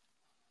windfall.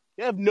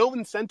 They have no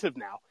incentive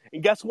now.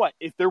 And guess what?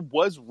 If there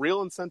was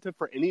real incentive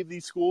for any of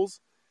these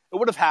schools, it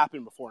would have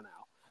happened before now.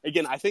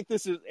 Again, I think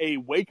this is a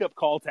wake-up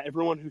call to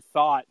everyone who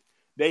thought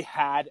they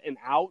had an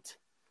out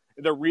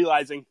they're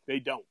realizing they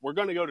don't. We're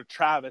going to go to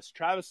Travis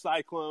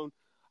Cyclone,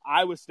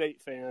 Iowa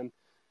State fan.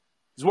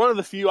 He's one of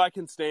the few I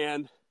can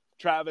stand.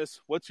 Travis,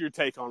 what's your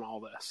take on all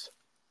this?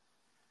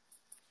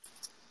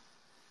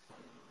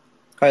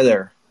 Hi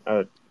there.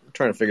 I'm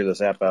trying to figure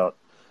this app out.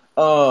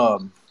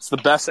 It's the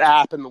best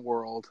app in the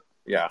world.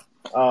 Yeah.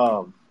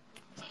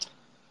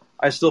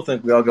 I still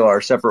think we all go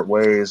our separate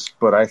ways,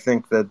 but I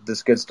think that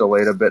this gets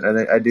delayed a bit,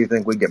 and I do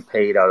think we get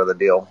paid out of the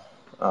deal.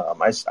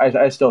 I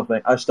still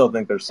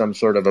think there's some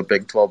sort of a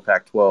Big 12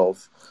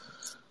 Pac-12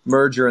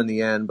 merger in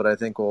the end, but I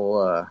think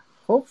we'll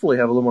hopefully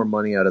have a little more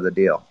money out of the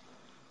deal.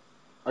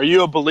 Are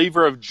you a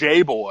believer of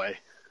J-Boy?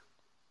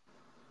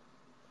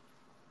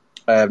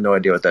 I have no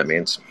idea what that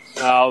means.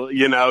 Well,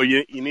 you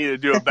need to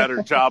do a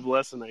better job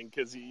listening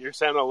because you're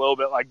sounding a little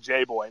bit like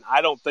J-Boy. And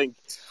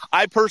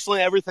I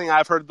personally, everything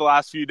I've heard the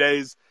last few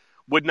days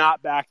would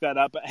not back that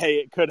up. But, hey,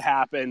 it could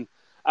happen.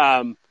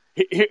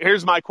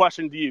 Here's my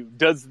question to you.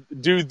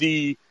 Do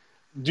the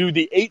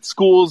 8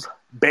 schools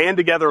band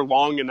together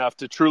long enough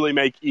to truly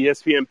make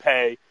ESPN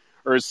pay,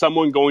 or is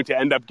someone going to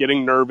end up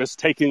getting nervous,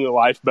 taking the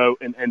lifeboat,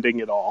 and ending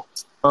it all?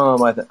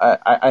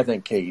 I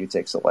think KU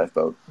takes the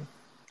lifeboat.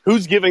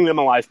 Who's giving them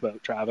a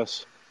lifeboat,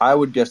 Travis? I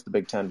would guess the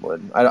Big Ten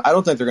would. I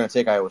don't think they're going to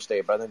take Iowa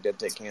State, but I think they'd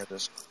take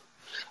Kansas.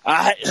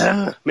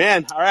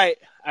 Man, all right.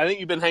 I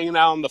think you've been hanging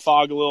out in the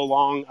fog a little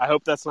long. I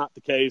hope that's not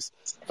the case,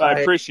 but I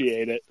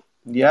appreciate it.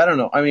 Yeah, I don't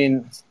know. I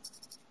mean,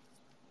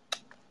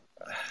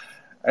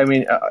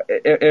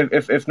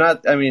 if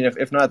not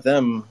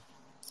them,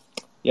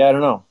 yeah, I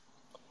don't know.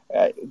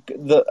 I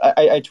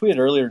tweeted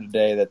earlier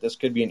today that this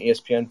could be an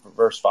ESPN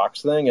versus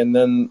Fox thing, and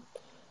then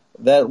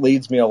that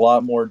leads me a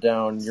lot more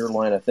down your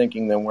line of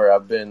thinking than where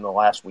I've been the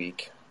last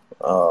week.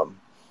 I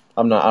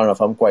don't know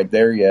if I'm quite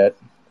there yet,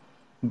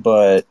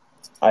 but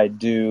I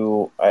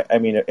do. I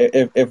mean,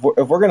 if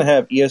we're going to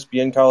have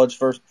ESPN college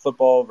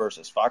football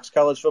versus Fox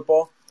college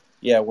football,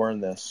 yeah, we're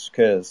in this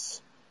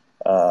because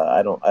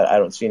I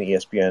don't see any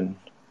ESPN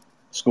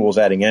schools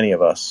adding any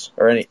of us,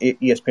 or any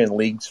ESPN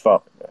leagues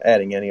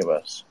adding any of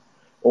us,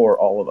 or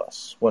all of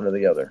us, one or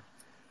the other.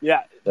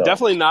 Yeah, so.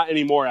 Definitely not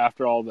anymore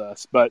after all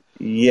this. But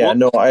yeah,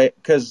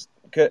 because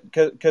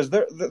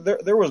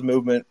there was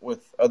movement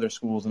with other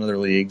schools and other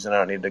leagues, and I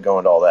don't need to go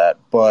into all that.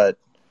 But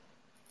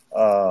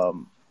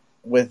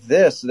with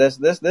this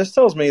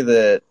tells me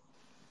that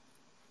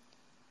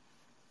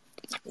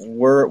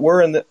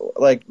we're in the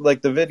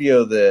like the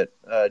video that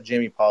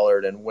Jamie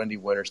Pollard and Wendy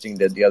Winterstein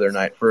did the other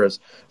night. For as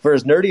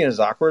nerdy and as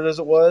awkward as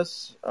it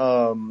was,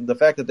 the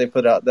fact that they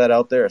put out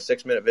there, a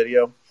 6-minute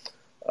video.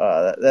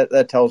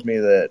 That tells me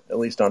that at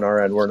least on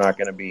our end, we're not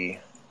going to be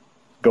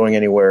going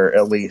anywhere,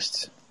 at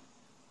least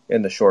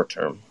in the short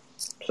term.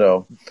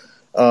 So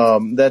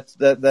that's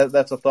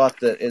a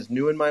thought that is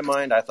new in my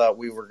mind. I thought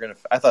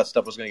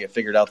stuff was going to get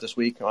figured out this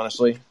week.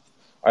 Honestly,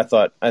 I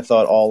thought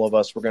all of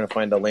us were going to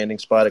find a landing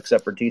spot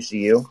except for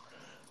TCU.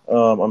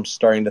 I'm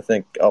starting to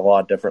think a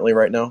lot differently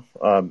right now.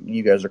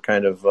 You guys are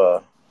kind of.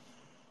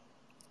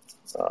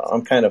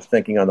 I'm kind of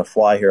thinking on the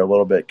fly here a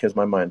little bit because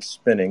my mind's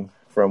spinning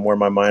from where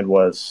my mind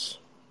was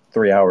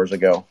 3 hours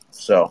ago.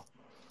 So,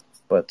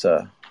 but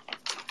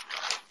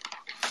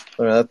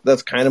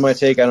that's kind of my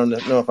take. I don't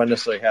know if I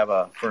necessarily have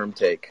a firm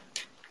take,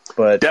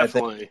 but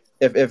definitely,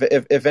 I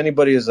think if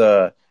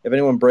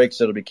anyone breaks,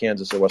 it'll be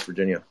Kansas or West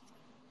Virginia.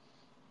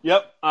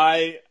 Yep,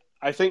 I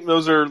think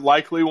those are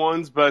likely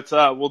ones, but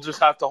we'll just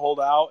have to hold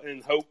out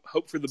and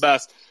hope for the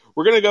best.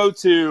 We're gonna go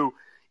to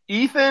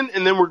Ethan,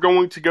 and then we're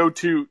going to go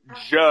to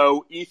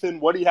Joe.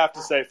 Ethan, what do you have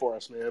to say for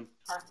us, man?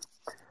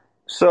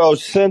 So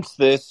since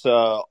this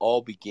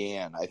all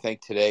began, I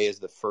think today is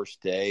the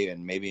first day,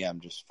 and maybe I'm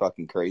just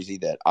fucking crazy,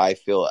 that I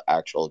feel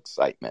actual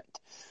excitement.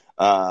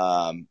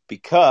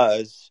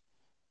 Because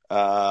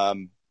up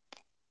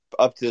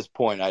to this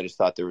point, I just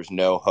thought there was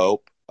no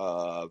hope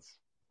of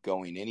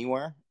going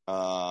anywhere.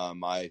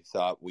 I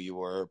thought we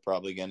were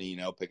probably going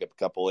to, pick up a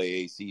couple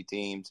AAC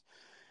teams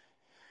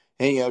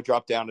and,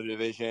 drop down to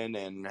division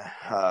and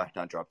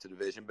not drop to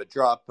division, but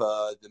drop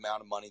the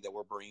amount of money that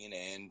we're bringing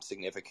in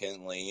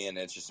significantly. And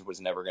it just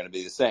was never going to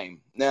be the same.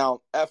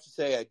 Now, I have to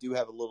say, I do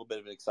have a little bit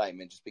of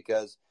excitement just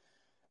because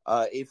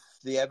if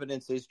the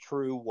evidence is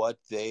true, what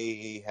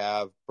they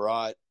have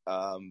brought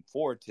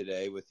forward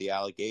today with the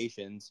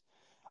allegations,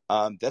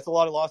 that's a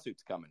lot of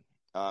lawsuits coming.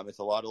 It's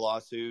a lot of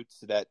lawsuits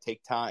that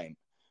take time.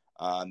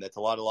 That's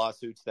a lot of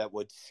lawsuits that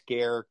would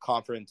scare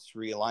conference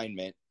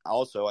realignment.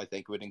 Also, I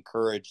think it would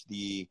encourage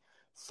the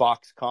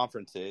Fox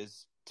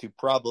conferences to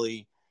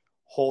probably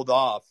hold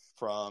off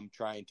from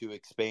trying to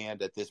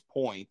expand at this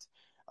point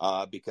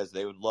because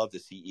they would love to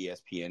see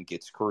ESPN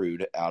get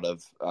screwed out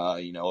of,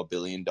 $1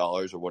 billion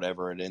or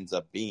whatever it ends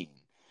up being.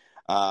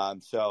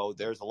 So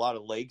there's a lot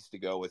of legs to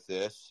go with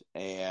this.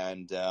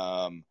 And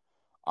I'm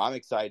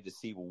excited to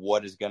see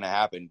what is going to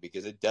happen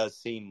because it does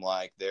seem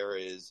like there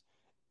is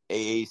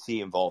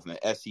AAC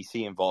involvement,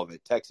 SEC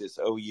involvement, Texas,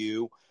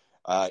 OU,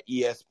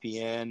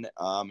 ESPN,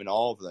 and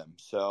all of them.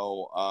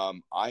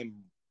 So I'm,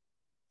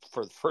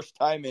 for the first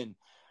time in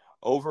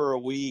over a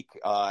week,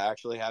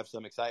 actually have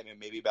some excitement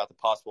maybe about the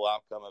possible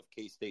outcome of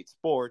K-State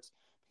sports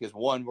because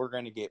one, we're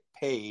going to get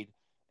paid,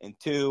 and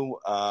two,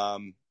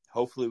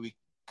 hopefully we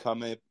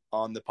come up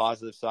on the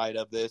positive side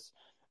of this,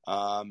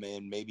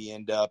 and maybe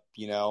end up,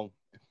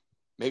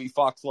 maybe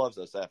Fox loves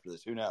us after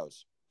this. Who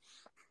knows?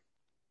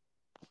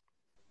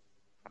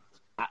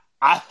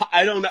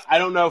 I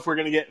don't know if we're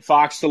going to get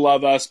Fox to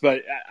love us,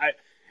 but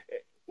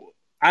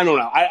I don't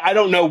know. I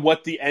don't know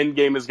what the end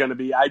game is going to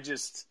be. I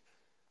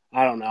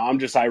don't know. I'm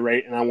just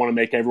irate, and I want to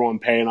make everyone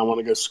pay, and I want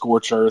to go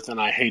scorch earth,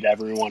 and I hate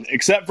everyone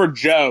except for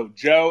Joe.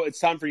 Joe, it's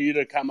time for you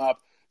to come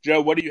up.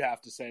 Joe, what do you have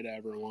to say to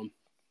everyone?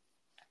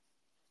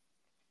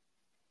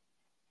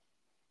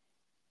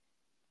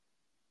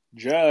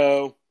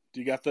 Joe,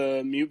 do you got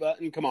the mute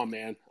button? Come on,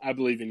 man. I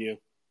believe in you.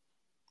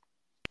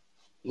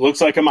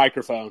 Looks like a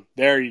microphone.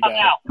 There you go.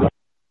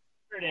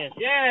 There it is.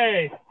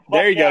 Yay!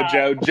 There you go,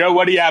 Joe. Joe,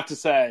 what do you have to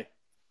say?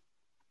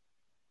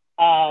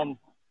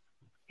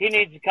 He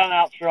needs to come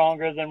out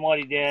stronger than what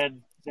he did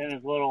in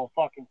his little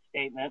fucking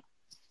statement.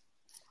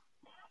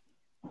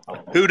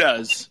 Who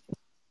does?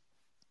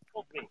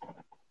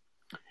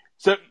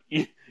 So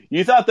you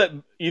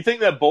think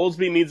that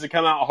Bowlesby needs to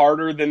come out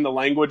harder than the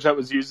language that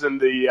was used in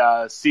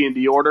the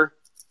C&D order?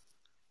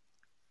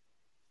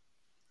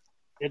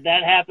 Did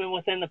that happen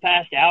within the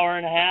past hour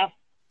and a half?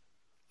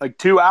 Like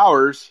 2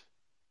 hours.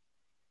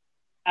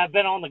 I've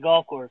been on the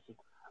golf courses.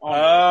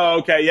 Oh,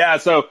 okay, yeah.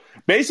 So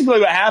basically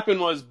what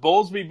happened was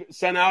Bowlesby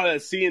sent out a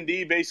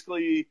C&D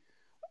basically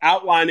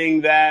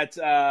outlining that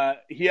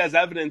he has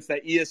evidence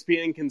that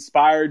ESPN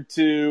conspired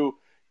to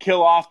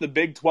kill off the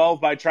Big 12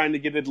 by trying to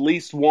get at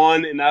least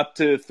one and up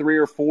to 3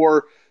 or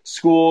 4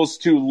 schools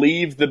to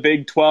leave the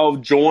Big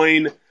 12,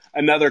 join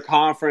another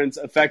conference,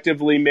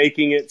 effectively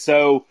making it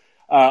so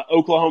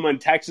Oklahoma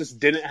and Texas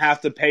didn't have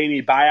to pay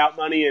any buyout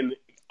money, and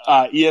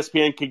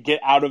ESPN could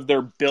get out of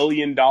their $1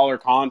 billion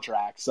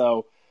contract.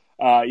 So,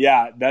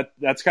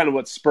 that's kind of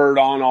what spurred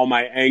on all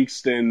my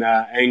angst and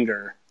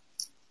anger.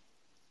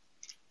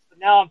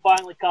 Now I'm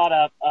finally caught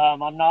up.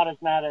 I'm not as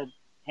mad at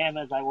him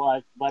as I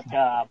was, but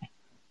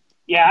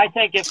I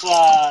think if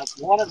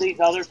one of these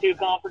other 2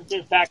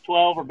 conferences,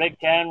 Pac-12 or Big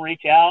Ten,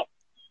 reach out,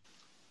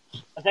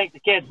 I think the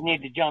kids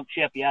need to jump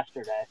ship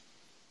yesterday.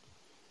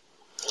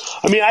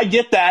 I mean, I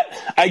get that,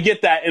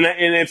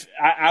 and if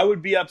I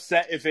would be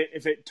upset if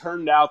it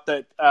turned out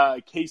that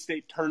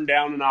K-State turned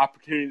down an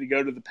opportunity to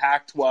go to the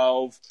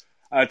Pac-12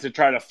 to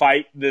try to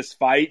fight this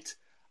fight.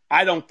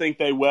 I don't think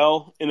they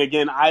will. And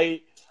again,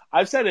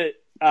 I've said it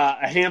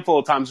a handful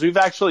of times. We've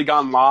actually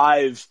gone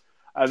live.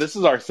 This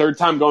is our 3rd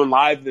time going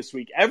live this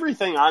week.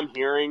 Everything I'm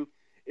hearing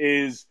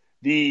is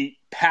the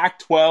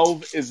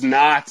Pac-12 is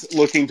not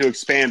looking to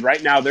expand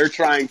right now. They're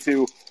trying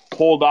to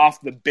hold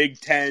off the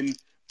Big Ten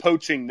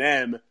poaching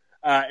them,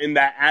 in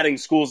that adding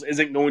schools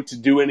isn't going to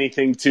do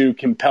anything to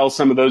compel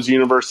some of those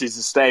universities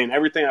to stay. And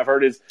everything I've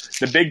heard is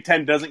the Big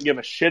Ten doesn't give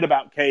a shit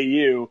about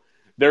KU.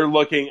 They're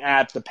looking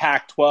at the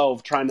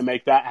Pac-12 trying to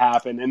make that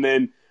happen. And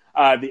then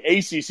the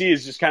ACC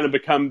has just kind of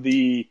become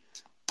the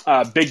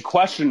big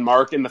question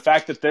mark, and the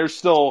fact that they're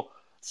still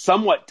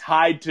somewhat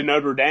tied to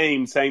Notre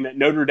Dame, saying that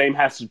Notre Dame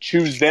has to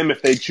choose them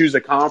if they choose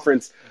a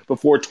conference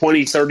before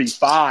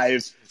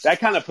 2035, that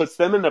kind of puts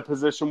them in a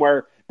position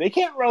where they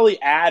can't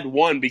really add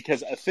one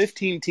because a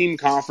 15-team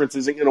conference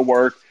isn't going to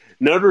work.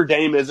 Notre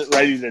Dame isn't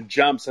ready to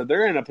jump, so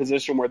they're in a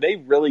position where they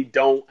really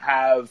don't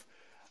have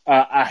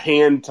a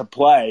hand to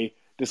play,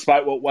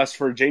 despite what West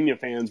Virginia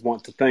fans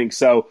want to think.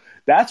 So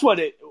that's what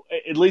it,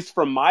 at least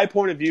from my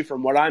point of view,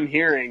 from what I'm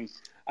hearing,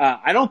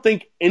 I don't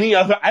think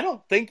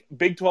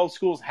Big 12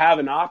 schools have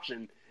an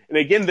option. And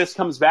again, this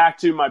comes back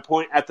to my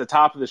point at the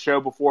top of the show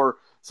before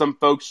some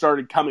folks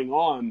started coming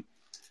on.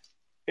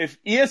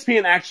 If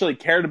ESPN actually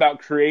cared about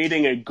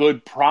creating a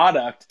good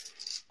product,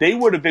 they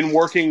would have been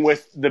working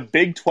with the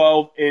Big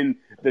 12 and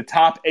the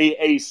top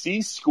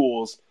AAC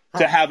schools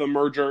to have a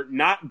merger,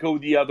 not go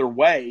the other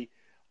way.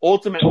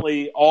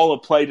 Ultimately, all a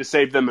play to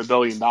save them $1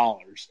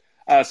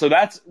 billion. So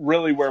that's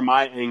really where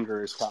my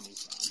anger is coming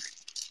from.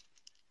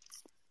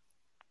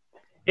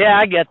 Yeah,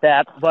 I get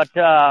that, but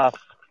I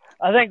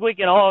think we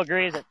can all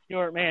agree that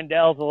Stuart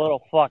Mandel's a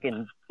little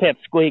fucking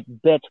pipsqueak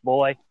bitch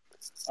boy.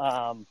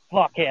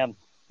 Fuck him.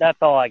 That's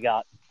all I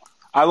got.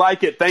 I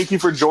like it. Thank you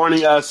for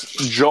joining us,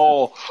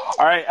 Joel.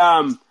 All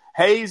right,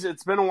 Hayes,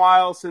 it's been a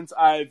while since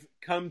I've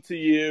come to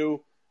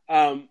you.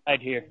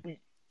 Right here.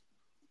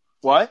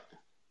 What?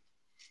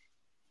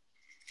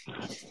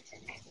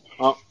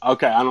 Oh,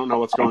 okay. I don't know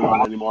what's going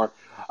on anymore.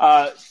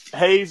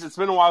 Hayes, it's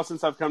been a while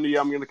since I've come to you.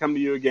 I'm going to come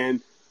to you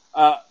again.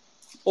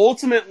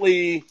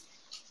 Ultimately,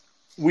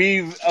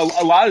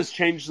 a lot has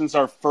changed since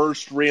our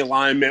first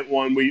realignment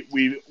one.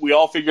 We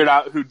all figured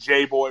out who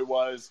J-Boy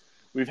was.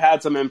 We've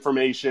had some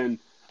information.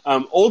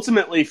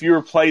 Ultimately, if you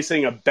were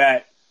placing a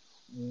bet,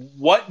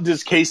 what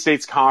does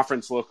K-State's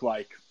conference look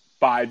like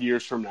 5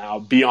 years from now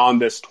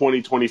beyond this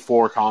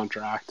 2024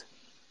 contract?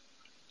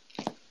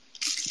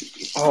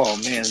 Oh,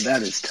 man,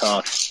 that is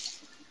tough.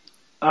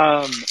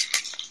 I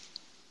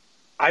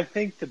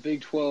think the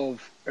Big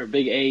 12 or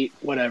Big 8,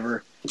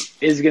 whatever,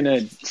 is going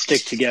to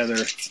stick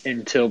together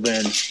until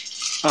then.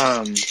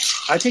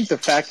 I think the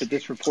fact that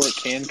this report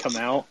can come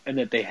out and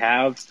that they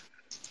have,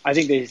 I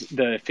think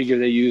the figure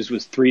they used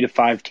was 3 to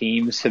 5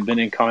 teams have been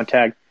in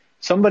contact.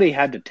 Somebody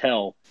had to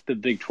tell the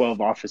Big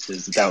 12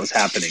 offices that was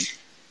happening.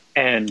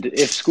 And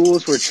if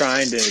schools were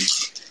trying to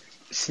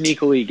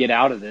sneakily get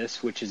out of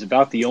this, which is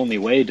about the only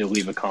way to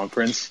leave a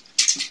conference,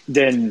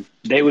 then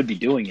they would be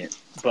doing it.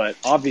 But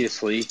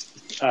obviously,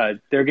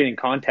 they're getting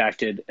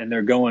contacted and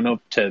they're going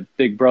up to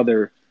Big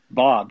Brother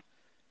Bob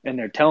and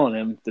they're telling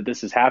him that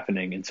this is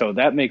happening. And so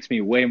that makes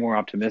me way more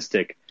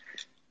optimistic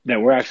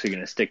that we're actually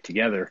going to stick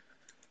together.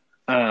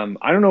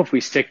 I don't know if we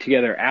stick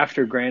together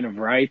after grant of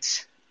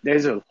rights.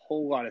 There's a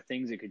whole lot of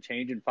things that could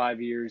change in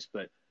 5 years,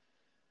 but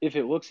if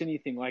it looks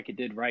anything like it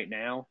did right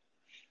now,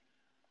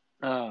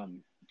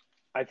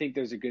 I think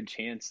there's a good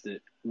chance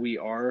that we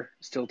are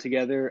still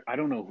together. I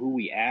don't know who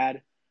we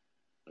add.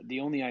 The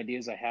only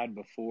ideas I had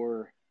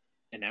before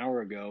an hour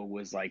ago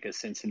was like a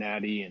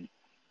Cincinnati and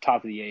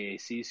top of the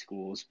AAC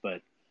schools,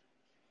 but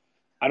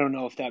I don't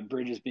know if that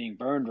bridge is being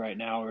burned right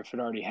now or if it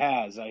already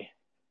has.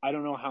 I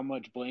don't know how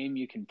much blame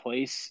you can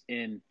place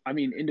in. I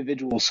mean,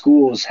 individual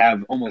schools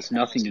have almost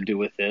nothing to do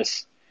with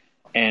this.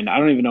 And I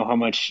don't even know how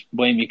much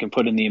blame you can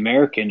put in the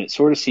American. It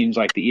sort of seems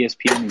like the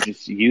ESPN is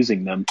just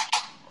using them.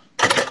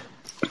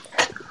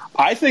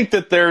 I think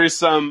that there is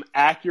some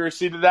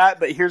accuracy to that,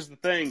 but here's the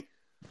thing.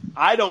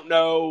 I don't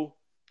know.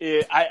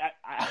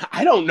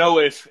 I don't know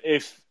if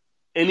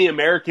any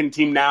American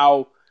team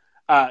now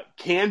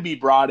can be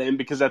brought in,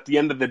 because at the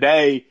end of the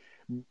day,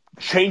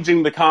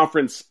 changing the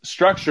conference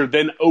structure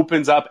then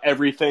opens up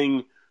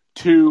everything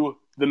to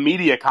the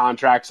media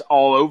contracts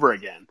all over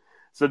again.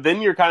 So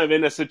then you're kind of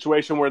in a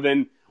situation where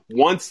then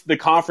once the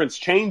conference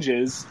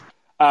changes,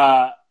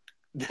 then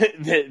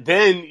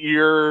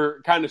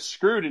you're kind of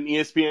screwed, and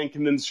ESPN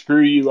can then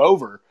screw you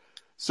over.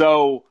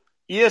 So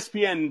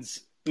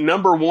ESPN's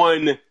number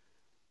one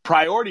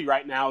priority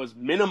right now is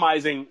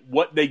minimizing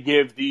what they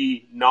give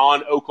the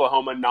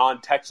non-Oklahoma,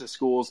 non-Texas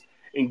schools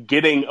and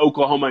getting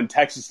Oklahoma and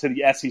Texas to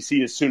the SEC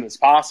as soon as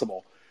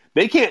possible.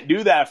 They can't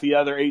do that if the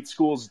other 8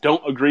 schools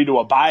don't agree to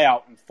a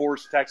buyout and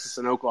force Texas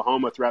and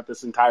Oklahoma throughout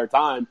this entire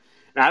time.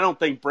 And I don't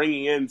think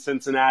bringing in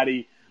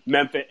Cincinnati,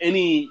 Memphis,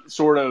 any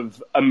sort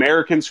of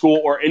American school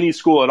or any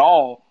school at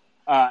all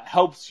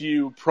helps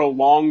you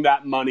prolong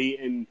that money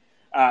and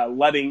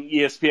letting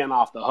ESPN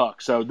off the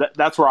hook. So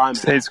that's where I'm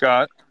at. Hey,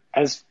 Scott.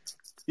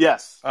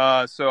 Yes.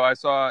 So I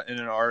saw in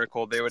an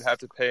article they would have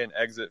to pay an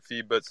exit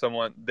fee, but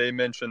they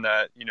mentioned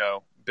that,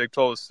 Big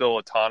 12 is still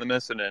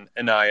autonomous, and an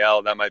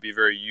NIL that might be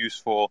very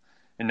useful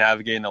in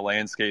navigating the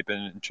landscape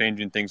and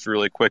changing things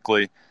really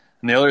quickly.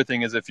 And the other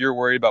thing is, if you're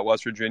worried about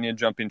West Virginia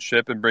jumping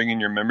ship and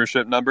bringing your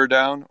membership number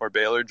down, or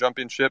Baylor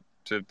jumping ship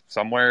to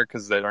somewhere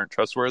because they aren't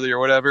trustworthy or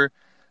whatever,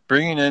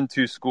 bringing in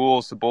 2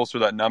 schools to bolster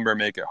that number,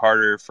 make it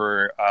harder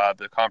for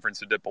the conference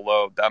to dip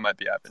below, that might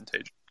be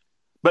advantageous.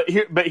 But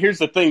here's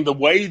the thing: the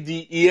way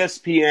the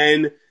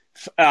ESPN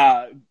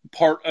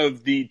part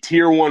of the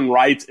Tier 1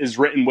 rights is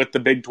written with the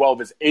Big 12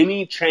 is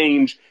any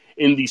change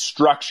in the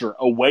structure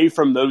away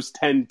from those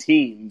 10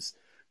 teams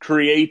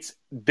creates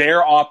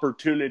their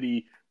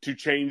opportunity to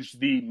change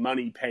the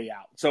money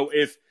payout. So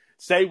if,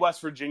 say, West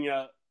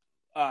Virginia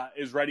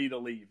is ready to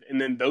leave,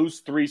 and then those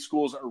 3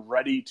 schools are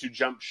ready to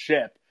jump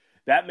ship,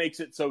 that makes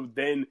it so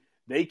then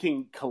they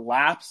can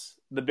collapse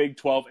the Big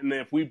 12, and then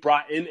if we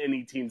brought in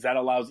any teams, that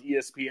allows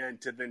ESPN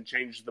to then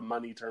change the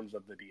money terms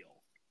of the deal.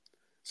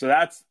 So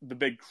that's the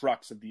big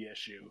crux of the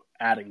issue,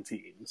 adding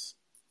teams.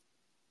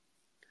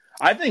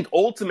 I think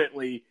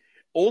ultimately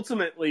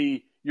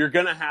you're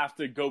going to have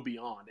to go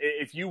beyond.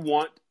 If you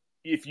want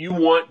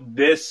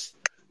this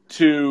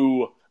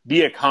to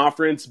be a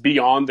conference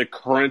beyond the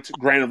current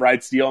grant of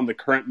rights deal and the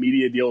current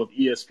media deal with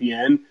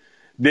ESPN,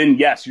 then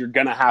yes, you're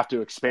going to have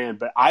to expand.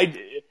 But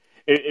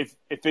if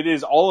it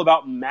is all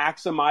about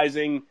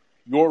maximizing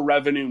your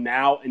revenue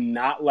now and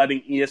not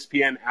letting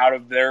ESPN out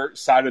of their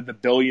side of the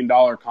 $1 billion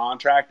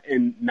contract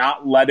and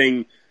not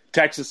letting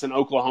Texas and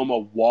Oklahoma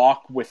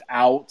walk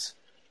without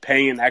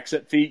paying an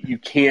exit fee, you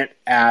can't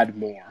add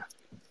more.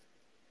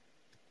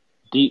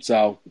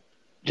 So,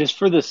 just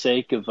for the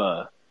sake of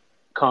a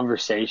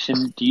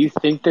conversation, do you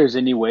think there's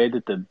any way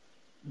that the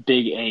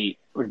Big 8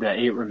 or the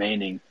 8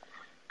 remaining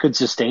could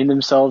sustain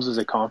themselves as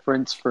a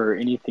conference for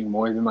anything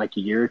more than like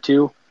a year or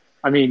two?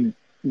 I mean,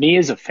 me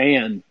as a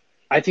fan,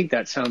 I think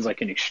that sounds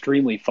like an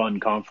extremely fun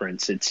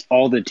conference. It's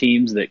all the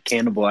teams that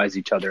cannibalize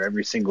each other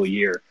every single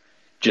year,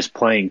 just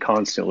playing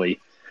constantly.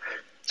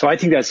 So I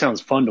think that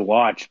sounds fun to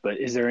watch, but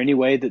is there any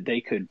way that they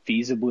could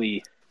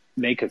feasibly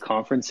make a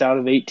conference out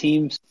of 8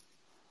 teams?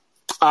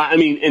 I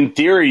mean, in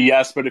theory,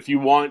 yes, but if you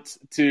want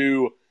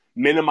to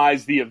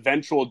minimize the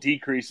eventual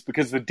decrease,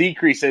 because the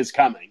decrease is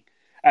coming,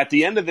 at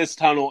the end of this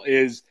tunnel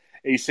is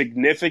a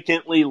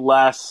significantly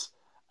less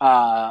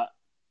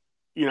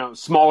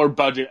smaller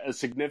budget, a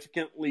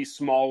significantly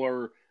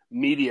smaller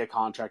media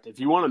contract. If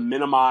you want to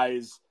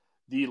minimize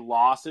the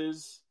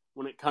losses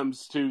when it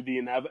comes to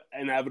the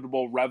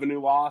inevitable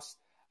revenue loss,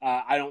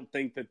 I don't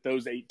think that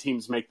those 8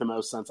 teams make the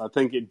most sense. I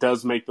think it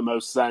does make the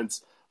most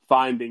sense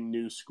finding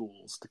new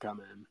schools to come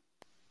in.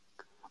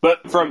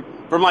 But from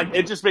like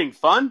it just being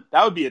fun,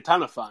 that would be a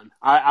ton of fun.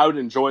 I would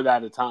enjoy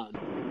that a ton.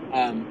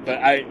 But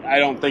I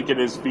don't think it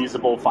is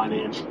feasible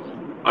financially.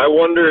 I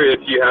wonder if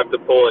you have to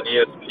pull an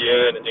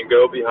ESPN and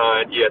go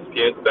behind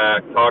ESPN's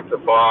back, talk to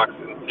Fox,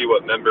 and see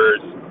what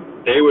members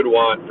they would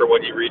want for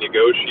when you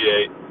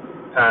renegotiate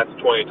past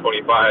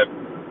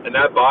 2025. And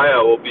that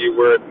buyout will be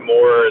worth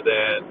more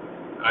than,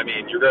 I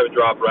mean, you're going to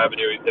drop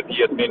revenue if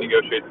ESPN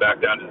negotiates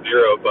back down to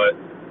zero, but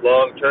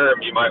long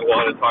term, you might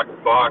want to talk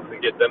to Fox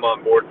and get them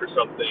on board for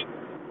something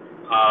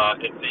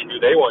and see who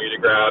they want you to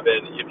grab.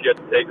 And if you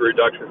have to take a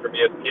reduction from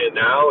ESPN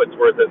now, it's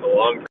worth it in the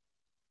long term.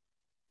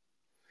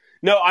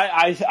 No,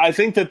 I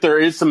think that there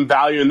is some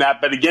value in that.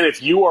 But again,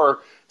 if you are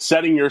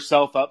setting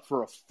yourself up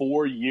for a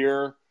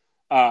 4-year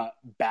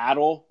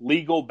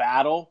legal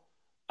battle,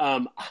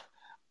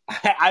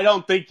 I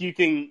don't think you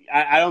can.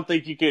 I don't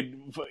think you could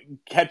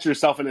catch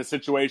yourself in a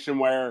situation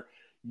where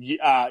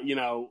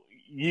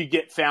you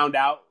get found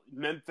out.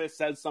 Memphis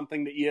says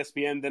something to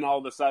ESPN, then all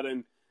of a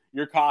sudden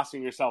you're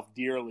costing yourself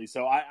dearly.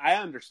 So I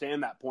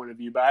understand that point of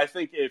view, but I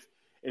think if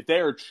they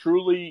are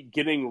truly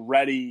getting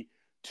ready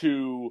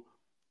to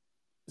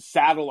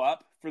saddle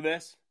up for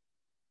this,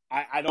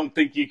 I don't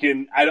think you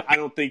can. I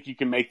don't think you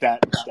can make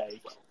that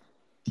mistake.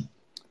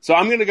 So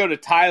I'm going to go to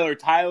Tyler.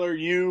 Tyler,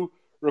 you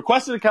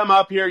requested to come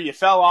up here. You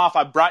fell off.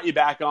 I brought you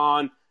back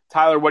on.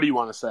 Tyler, what do you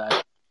want to say?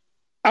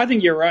 I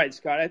think you're right,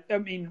 Scott. I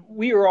mean,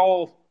 we were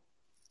all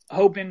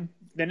hoping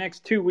the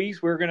next 2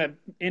 weeks we're going to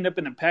end up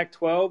in the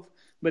Pac-12,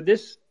 but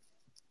this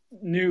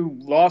new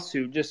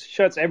lawsuit just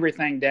shuts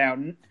everything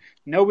down.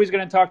 Nobody's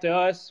going to talk to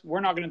us. We're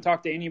not going to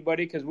talk to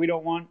anybody because we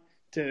don't want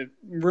to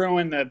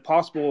ruin the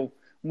possible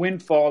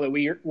windfall that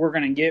we're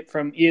going to get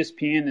from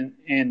ESPN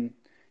and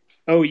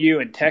OU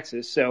and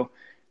Texas. So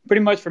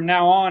pretty much from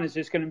now on, it's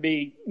just going to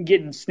be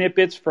getting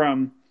snippets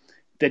from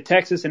the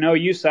Texas and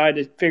OU side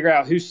to figure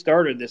out who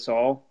started this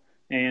all.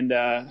 And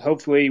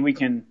hopefully we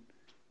can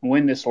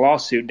win this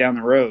lawsuit down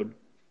the road.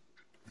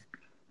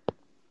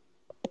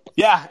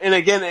 Yeah, and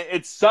again,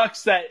 it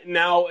sucks that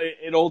now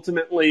it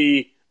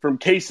ultimately, from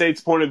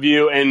K-State's point of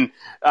view, and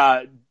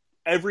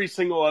every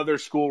single other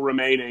school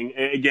remaining,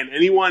 again,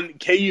 anyone,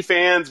 KU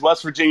fans,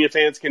 West Virginia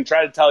fans can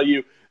try to tell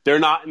you they're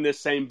not in this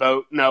same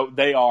boat. No,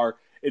 they are.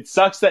 It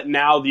sucks that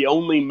now the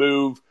only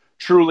move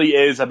truly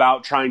is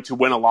about trying to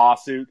win a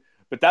lawsuit,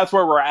 but that's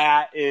where we're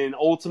at, and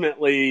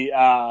ultimately,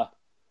 I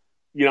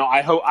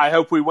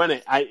hope we win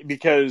it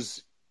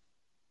because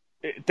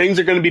things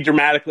are going to be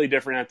dramatically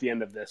different at the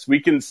end of this. We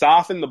can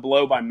soften the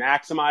blow by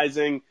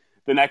maximizing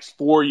the next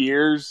 4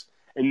 years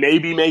and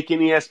maybe making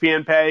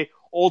ESPN pay.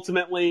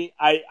 Ultimately,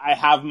 I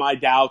have my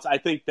doubts. I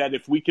think that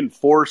if we can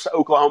force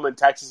Oklahoma and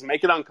Texas and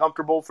make it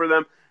uncomfortable for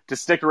them to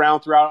stick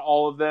around throughout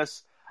all of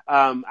this,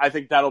 I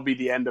think that'll be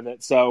the end of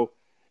it. So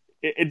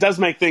it does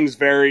make things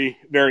very,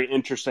 very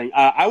interesting.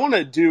 I want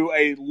to do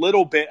a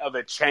little bit of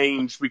a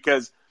change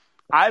because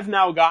I've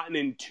now gotten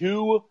in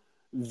 2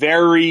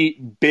 very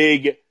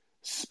big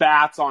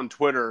spats on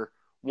Twitter,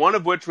 one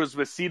of which was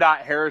with C.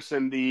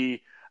 Harrison,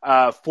 the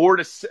 2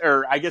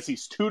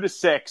 to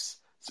 6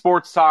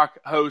 sports talk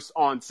host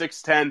on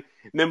 610,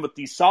 and then with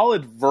the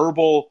Solid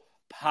Verbal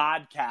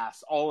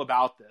podcast all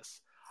about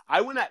this.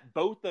 I went at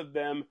both of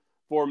them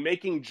for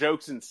making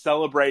jokes and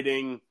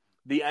celebrating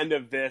the end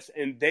of this,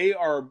 and they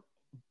are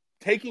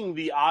taking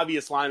the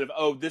obvious line of,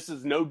 oh, this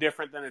is no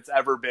different than it's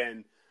ever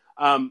been.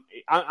 I'm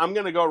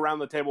going to go around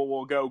the table.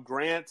 We'll go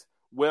Grant,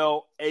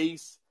 Will,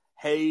 Ace,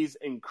 Hayes,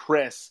 and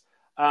Chris.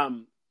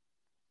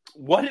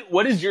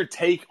 What is your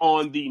take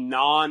on the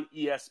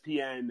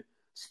non-ESPN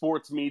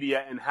sports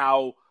media and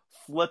how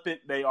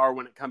flippant they are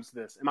when it comes to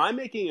this? Am I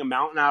making a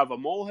mountain out of a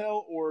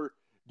molehill, or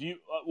do you?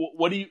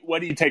 What do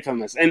you take on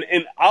this? And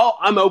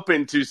I'm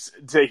open to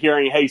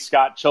hearing. Hey,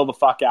 Scott, chill the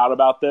fuck out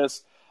about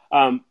this,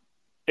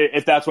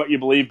 if that's what you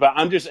believe. But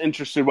I'm just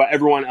interested what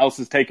everyone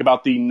else's take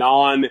about the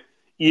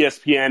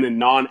non-ESPN and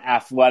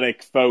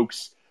non-athletic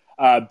folks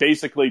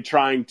basically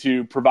trying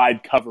to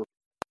provide cover.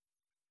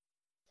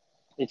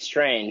 It's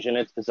strange and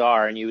it's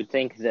bizarre, and you would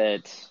think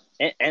that,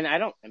 and I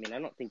don't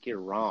think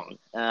you're wrong.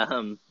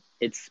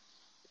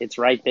 It's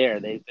right there.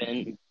 They've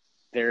been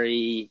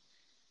very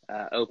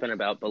open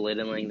about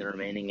belittling the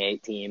remaining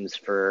 8 teams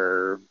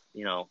for,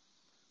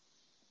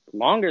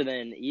 longer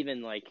than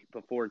even like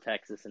before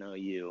Texas and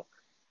OU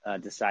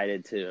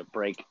decided to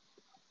break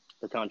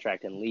the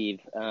contract and leave.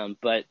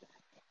 But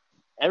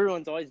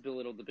everyone's always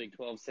belittled the Big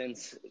 12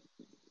 since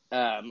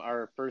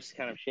our first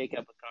kind of shakeup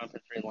of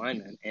conference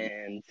realignment,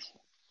 and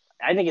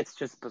I think it's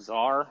just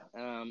bizarre,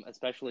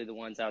 especially the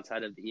ones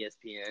outside of the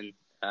ESPN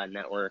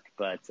network.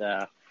 But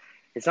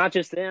it's not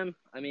just them.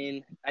 I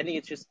mean, I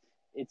think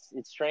it's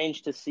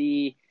strange to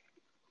see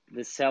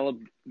the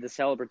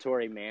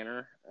celebratory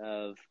manner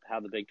of how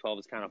the Big 12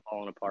 is kind of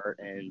falling apart,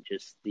 and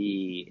just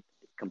the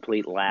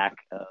complete lack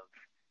of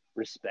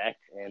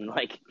respect and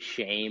like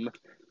shame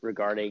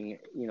regarding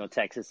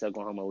Texas,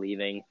 Oklahoma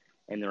leaving,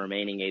 and the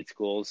remaining 8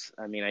 schools.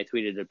 I mean, I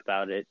tweeted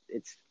about it.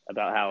 It's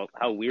about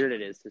how weird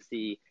it is to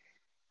see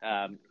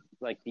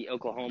like the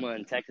Oklahoma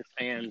and Texas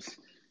fans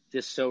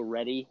just so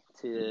ready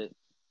to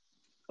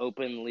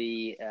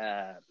openly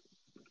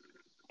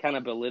kind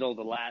of belittle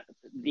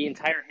the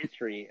entire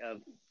history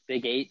of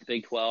Big 8,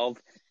 Big 12.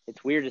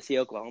 It's weird to see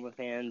Oklahoma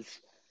fans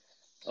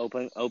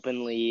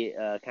openly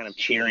kind of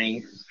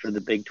cheering for the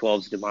Big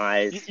 12's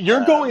demise.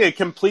 You're going a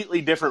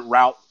completely different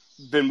route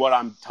than what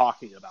I'm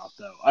talking about,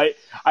 though.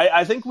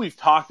 I think we've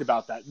talked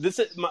about that. This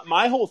is,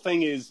 my whole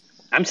thing is.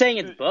 I'm saying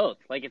it's both.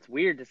 Like, it's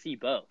weird to see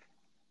both.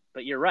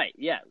 But you're right.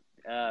 Yeah.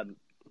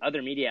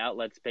 Other media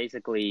outlets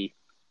basically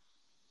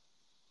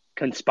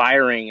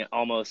conspiring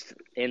almost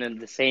in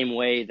the same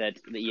way that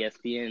the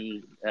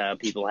ESPN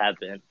people have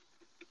been,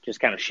 just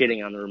kind of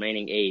shitting on the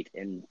remaining 8,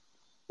 and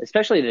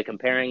especially the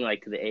comparing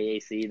like to the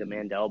AAC, the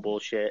Mandel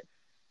bullshit.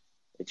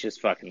 It's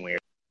just fucking weird.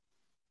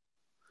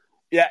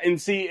 Yeah, and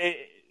see,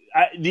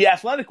 the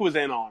Athletic was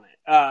in on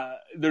it.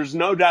 There's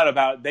no doubt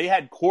about it. They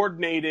had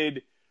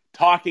coordinated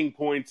talking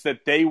points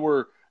that they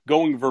were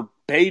going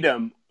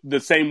verbatim the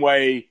same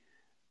way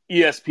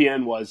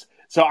ESPN was.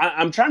 So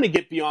I'm trying to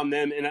get beyond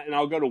them, and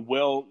I'll go to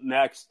Will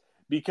next,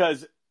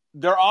 because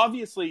they're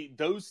obviously,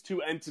 those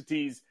two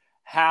entities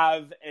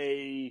have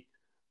a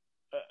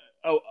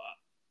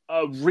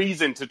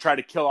reason to try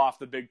to kill off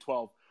the Big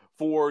 12.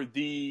 For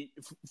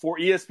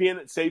ESPN,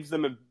 it saves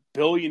them $1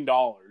 billion.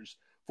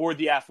 For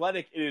the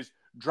Athletic, it is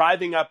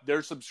driving up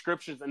their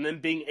subscriptions and then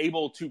being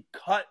able to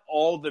cut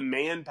all the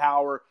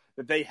manpower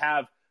that they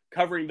have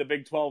covering the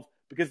Big 12,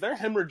 because they're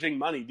hemorrhaging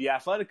money. The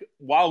Athletic,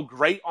 while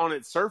great on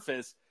its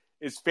surface,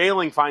 is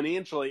failing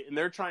financially, and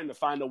they're trying to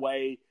find a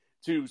way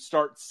to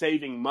start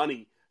saving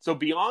money. So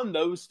beyond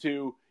those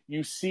two,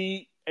 you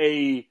see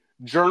a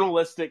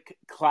journalistic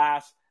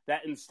class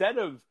that, instead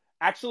of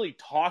actually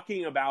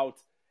talking about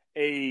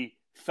a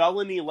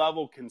felony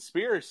level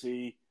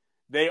conspiracy,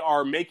 they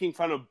are making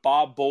fun of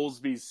Bob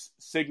Bowlesby's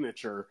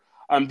signature.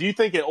 Do you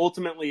think it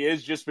ultimately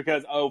is just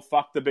because,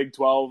 fuck the Big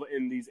 12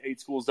 and these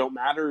 8 schools don't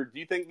matter? Or do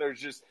you think there's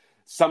just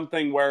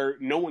something where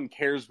no one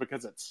cares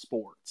because it's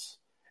sports?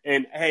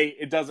 And, hey,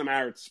 it doesn't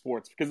matter, it's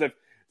sports. Because if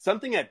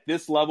something at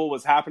this level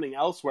was happening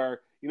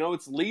elsewhere,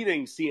 it's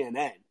leading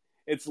CNN.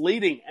 It's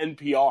leading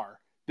NPR.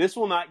 This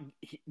will not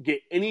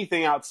get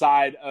anything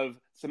outside of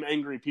some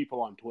angry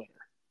people on Twitter.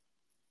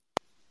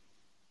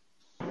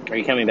 Are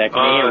you coming back to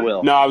me or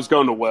Will? No, I was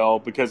going to Will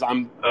because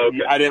I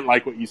didn't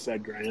like what you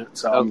said, Grant,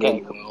 so I'm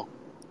going to Will.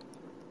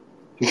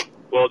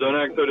 Well, don't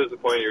act so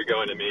disappointed you're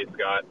going to me,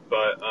 Scott.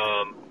 But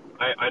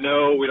I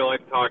know we don't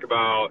like to talk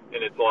about,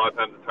 and it's a lot of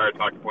times it's hard to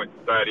talk about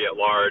society at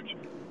large,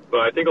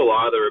 but I think a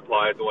lot of the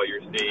replies and what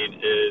you're seeing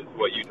is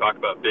what you talk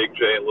about, big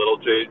J and little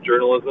J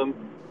journalism,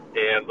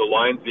 and the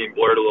lines being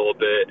blurred a little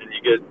bit, and you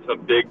get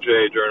some big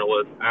J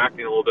journalists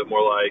acting a little bit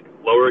more like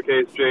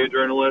lowercase j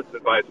journalists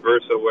and vice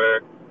versa,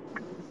 where,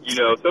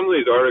 some of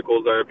these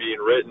articles are being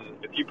written.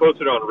 If you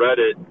posted on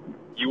Reddit,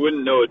 you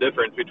wouldn't know a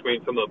difference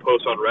between some of the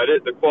posts on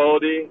Reddit, the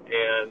quality,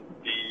 and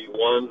the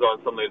ones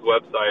on some of these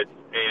websites,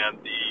 and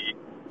the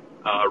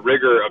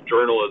rigor of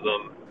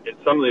journalism. In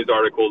some of these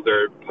articles,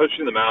 they're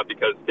pushing them out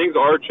because things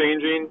are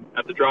changing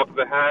at the drop of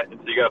a hat, and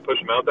so you got to push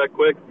them out that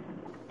quick.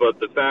 But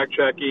the fact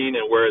checking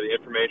and where the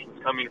information is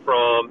coming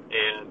from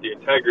and the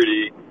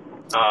integrity,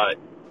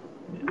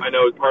 I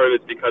know part of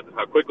it's because of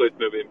how quickly it's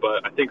moving,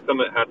 but I think some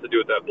of it has to do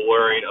with that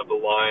blurring of the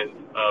lines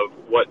of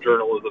what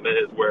journalism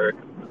is, where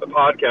a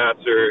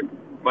podcaster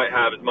might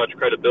have as much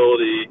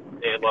credibility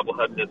and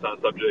level-headedness on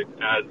a subject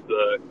as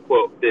the,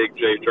 quote, big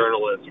J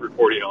journalist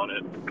reporting on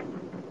it.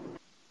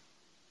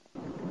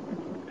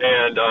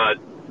 And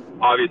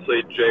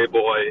obviously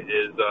J-Boy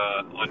is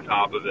on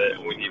top of it,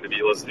 and we need to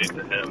be listening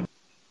to him.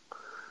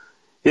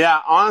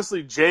 Yeah,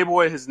 honestly,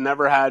 J-Boy has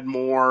never had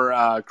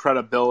more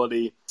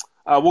credibility.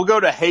 We'll go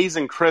to Hayes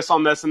and Chris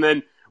on this, and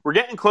then we're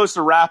getting close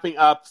to wrapping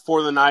up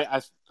for the night.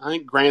 I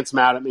think Grant's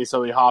mad at me,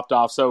 so he hopped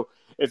off. So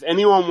if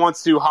anyone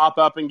wants to hop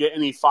up and get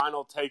any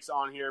final takes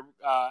on here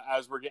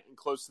as we're getting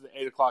close to the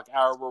 8 o'clock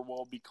hour where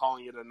we'll be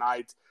calling it a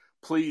night,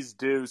 please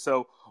do.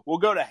 So we'll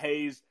go to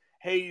Hayes.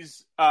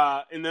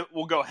 And then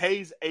we'll go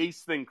Hayes,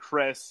 Ace, then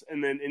Chris,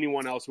 and then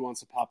anyone else who wants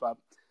to pop up.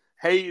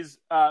 Hayes,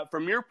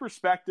 from your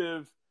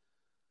perspective,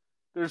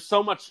 there's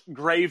so much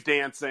grave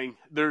dancing.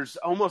 There's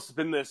almost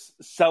been this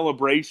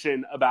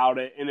celebration about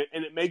it, and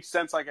it makes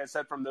sense, like I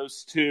said, from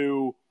those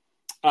two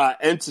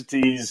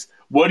entities.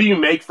 What do you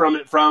make from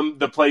it from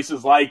the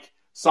places like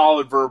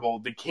Solid Verbal,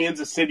 the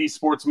Kansas City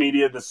sports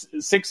media, the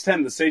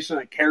 610, the station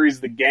that carries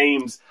the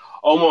games,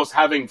 almost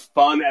having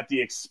fun at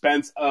the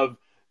expense of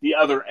the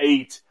other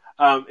 8?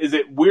 Is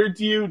it weird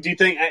to you? Do you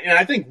think? And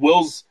I think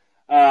Will's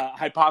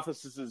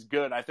hypothesis is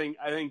good. I think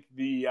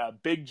the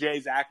big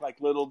J's act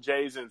like little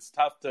J's, and it's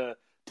tough to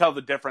tell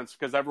the difference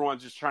because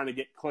everyone's just trying to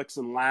get clicks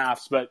and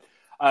laughs. But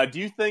do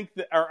you think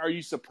that? Are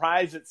you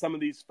surprised at some of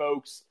these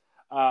folks,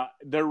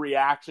 their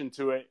reaction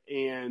to it?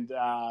 And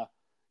are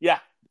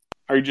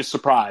you just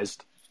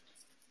surprised?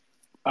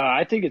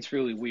 I think it's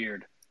really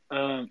weird.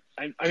 I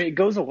mean, it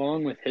goes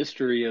along with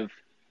history of,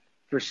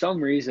 for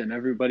some reason,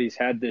 everybody's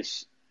had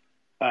this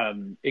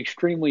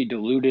extremely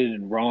diluted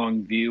and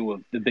wrong view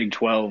of the Big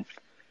 12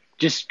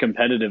 just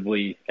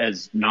competitively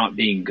as not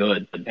being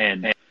good.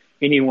 And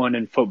anyone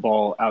in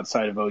football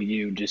outside of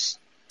OU just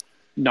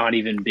not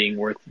even being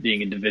worth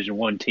being a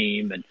Division I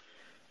team and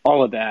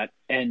all of that.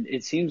 And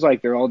it seems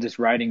like they're all just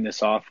writing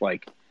this off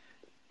like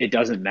it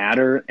doesn't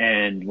matter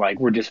and like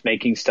we're just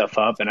making stuff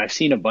up. And I've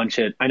seen a bunch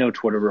of, I know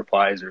Twitter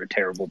replies are a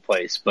terrible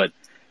place, but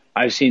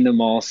I've seen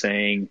them all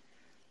saying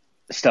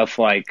stuff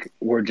like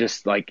we're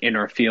just like in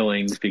our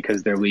feelings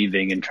because they're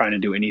leaving and trying to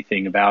do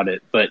anything about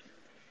it. But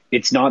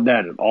it's not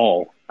that at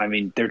all. I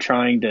mean, they're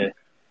trying to,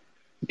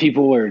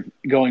 people are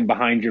going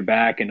behind your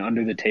back and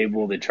under the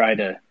table to try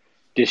to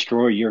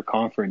destroy your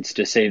conference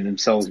to save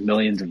themselves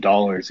millions of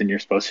dollars. And you're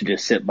supposed to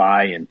just sit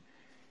by and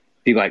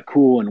be like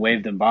cool and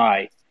wave them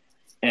by.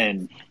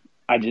 And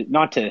I just,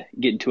 not to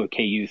get into a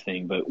KU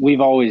thing, but we've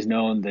always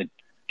known that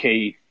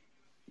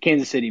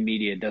Kansas City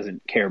media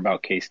doesn't care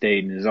about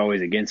K-State and is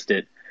always against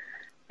it.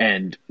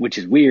 And which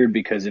is weird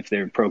because if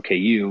they're pro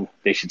KU,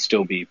 they should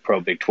still be pro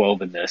Big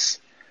 12 in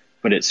this.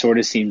 But it sort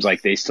of seems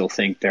like they still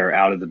think they're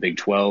out of the Big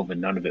 12 and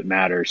none of it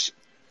matters.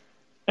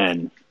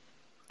 And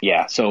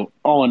yeah, so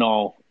all in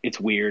all, it's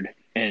weird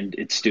and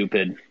it's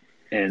stupid.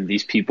 And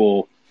these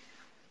people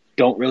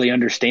don't really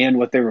understand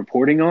what they're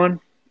reporting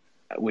on,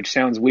 which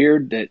sounds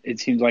weird that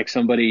it seems like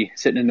somebody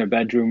sitting in their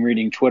bedroom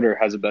reading Twitter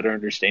has a better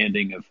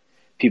understanding of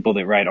people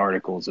that write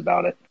articles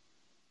about it.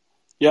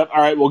 Yep.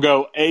 All right. We'll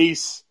go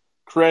Ace,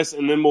 Chris,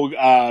 and then we'll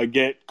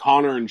get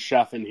Connor and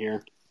Chef in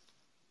here.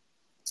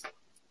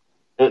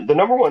 The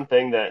number one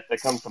thing that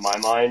comes to my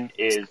mind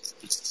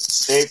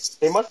is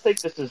they must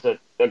think this is a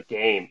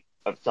game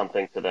of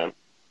something to them.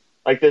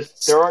 Like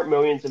this, there aren't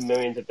millions and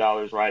millions of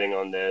dollars riding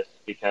on this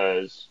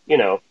because,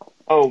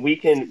 we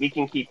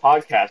can keep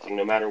podcasting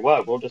no matter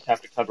what. We'll just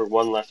have to cover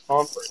one less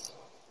conference.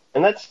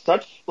 And that's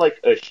such like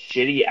a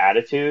shitty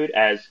attitude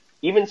as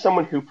even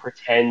someone who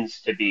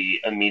pretends to be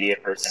a media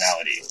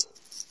personality.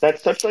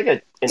 That's such like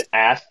an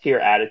ass tier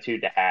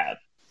attitude to have.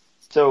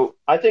 So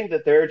I think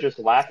that they're just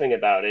laughing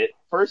about it,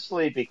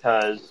 firstly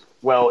because,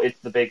 well, it's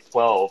the Big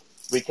 12.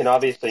 We can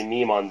obviously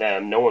meme on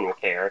them. No one will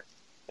care.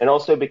 And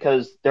also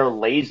because they're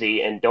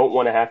lazy and don't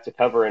want to have to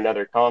cover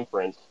another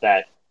conference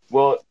that,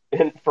 well,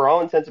 for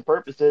all intents and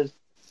purposes,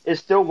 is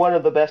still one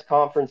of the best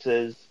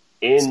conferences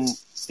in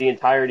the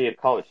entirety of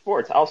college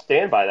sports. I'll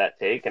stand by that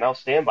take, and I'll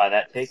stand by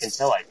that take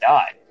until I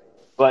die.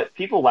 But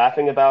people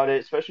laughing about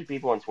it, especially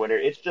people on Twitter,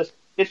 it's just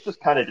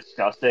kind of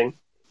disgusting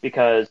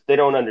because they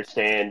don't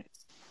understand.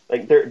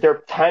 Like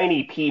their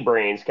tiny pea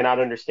brains cannot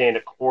understand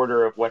a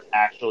quarter of what's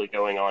actually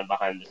going on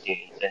behind the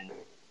scenes, and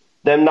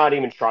them not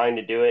even trying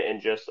to do it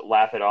and just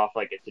laugh it off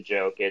like it's a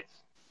joke.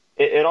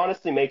 It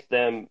honestly makes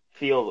them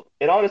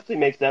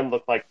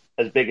look like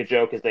as big a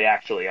joke as they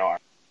actually are.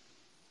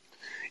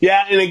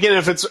 Yeah, and again,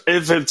 if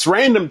it's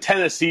random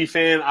Tennessee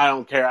fan, I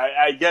don't care.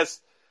 I guess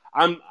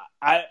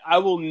I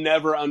will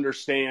never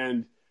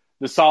understand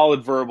the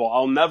solid verbal.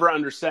 I'll never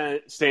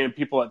understand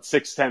people at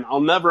 6'10".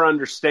 I'll never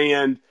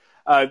understand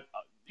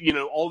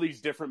all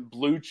these different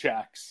blue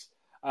checks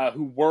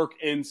who work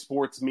in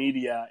sports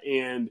media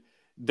and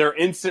their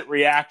instant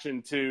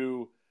reaction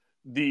to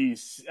the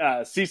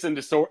cease and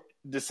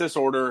desist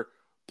order,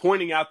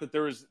 pointing out that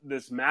there was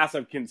this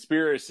massive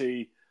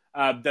conspiracy,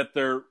 that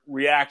their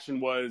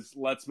reaction was,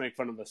 let's make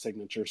fun of the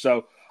signature.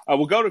 So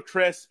we'll go to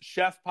Chris.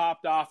 Chef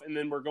popped off, and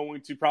then we're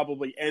going to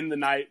probably end the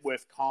night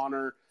with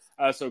Connor.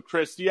 So,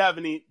 Chris, do you have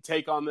any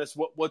take on this?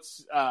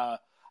 How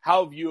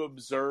have you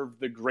observed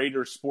the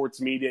greater sports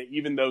media,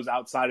 even those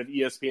outside of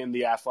ESPN,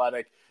 The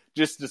Athletic,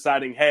 just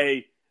deciding,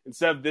 hey,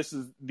 instead of this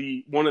is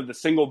one of the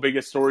single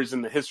biggest stories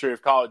in the history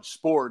of college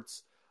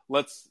sports,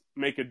 let's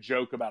make a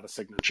joke about a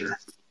signature?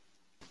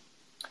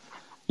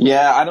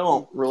 Yeah, I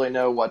don't really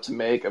know what to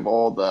make of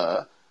all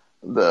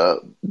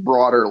the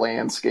broader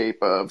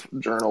landscape of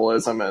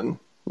journalism and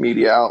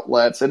media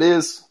outlets. It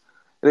is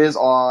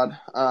odd.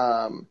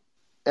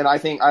 And I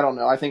think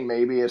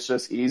maybe it's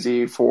just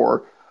easy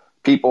for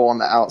people on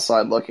the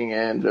outside looking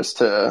in just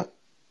to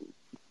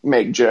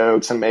make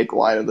jokes and make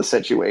light of the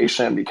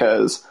situation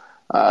because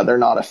they're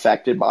not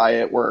affected by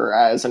it.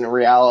 Whereas in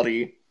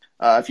reality,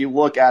 if you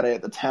look at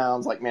it, the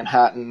towns like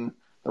Manhattan,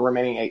 the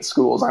remaining 8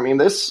 schools, I mean,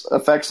 this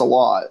affects a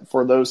lot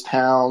for those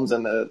towns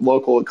and the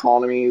local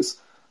economies.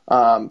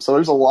 So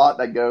there's a lot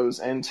that goes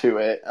into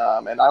it.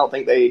 And I don't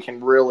think they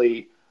can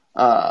really,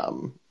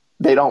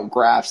 they don't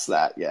grasp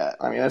that yet.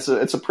 I mean, it's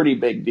a pretty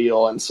big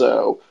deal. And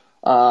so,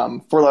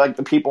 for like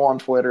the people on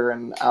Twitter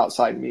and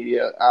outside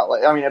media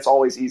outlet, I mean, it's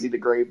always easy to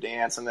grave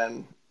dance and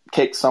then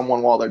kick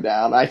someone while they're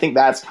down. I think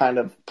that's kind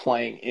of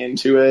playing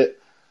into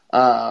it.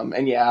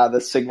 And yeah,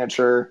 the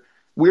signature,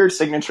 weird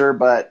signature,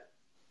 but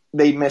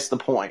they missed the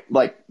point.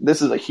 Like,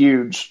 this is a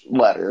huge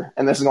letter,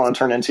 and this is going to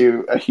turn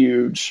into a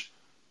huge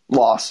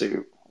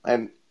lawsuit.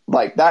 And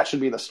like, that should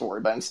be the story,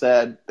 but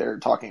instead they're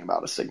talking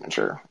about a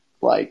signature.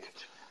 Like,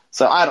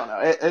 so I don't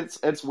know.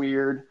 It's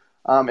weird.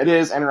 It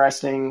is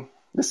interesting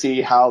to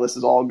see how this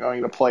is all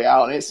going to play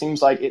out. And it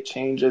seems like it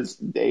changes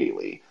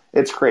daily.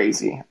 It's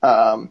crazy.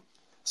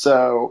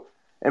 So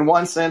in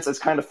one sense, it's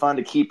kind of fun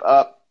to keep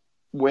up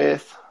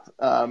with,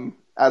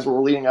 as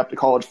we're leading up to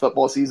college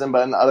football season.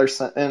 But in the other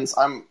sense,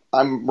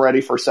 I'm ready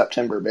for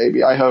September,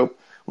 baby. I hope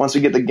once we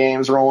get the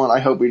games rolling, I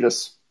hope we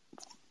just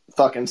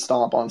fucking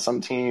stomp on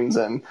some teams.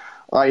 And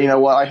you know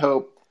what? I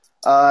hope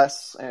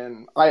us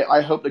and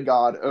I hope to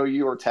God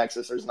OU or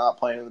Texas is not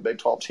playing in the Big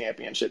 12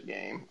 championship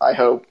game. I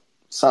hope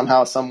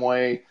somehow, some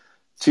way,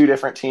 two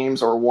different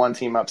teams or one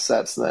team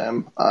upsets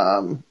them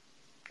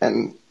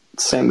and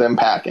send them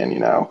packing.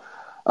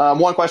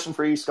 One question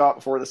for you, Scott,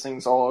 before this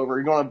thing's all over: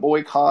 you're going to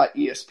boycott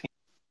ESPN?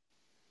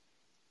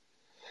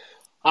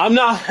 I'm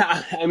not.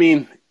 I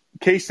mean,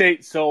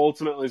 K-State still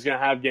ultimately is going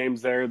to have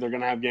games there. They're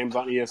going to have games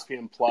on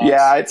ESPN Plus.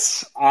 Yeah,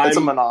 it's a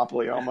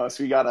monopoly almost.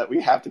 We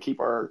have to keep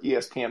our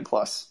ESPN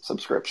Plus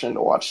subscription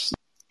to watch.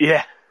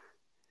 Yeah.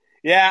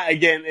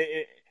 Again,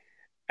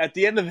 at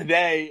the end of the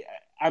day,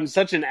 I'm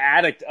such an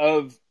addict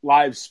of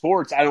live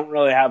sports. I don't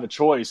really have a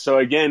choice. So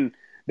again,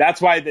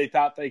 that's why they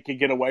thought they could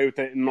get away with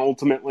it, and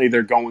ultimately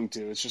they're going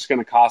to. It's just going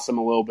to cost them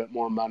a little bit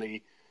more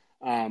money.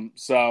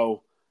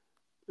 So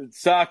it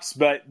sucks,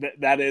 but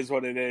that is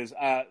what it is.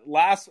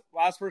 Last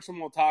person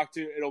we'll talk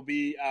to, it'll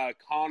be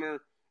Connor.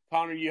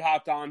 Connor, you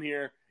hopped on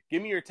here.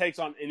 Give me your takes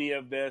on any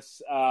of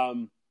this.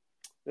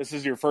 This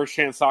is your first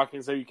chance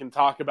talking, so you can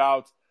talk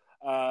about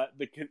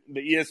the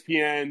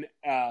ESPN,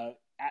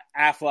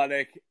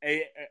 Athletic,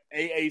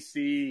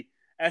 AAC,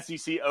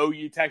 SEC,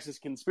 OU, Texas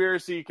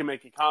conspiracy. You can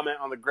make a comment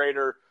on the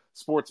greater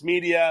sports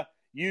media.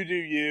 You do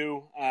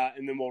you,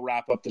 and then we'll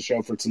wrap up the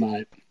show for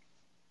tonight.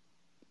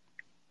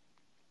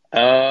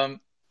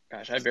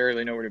 Gosh, I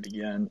barely know where to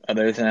begin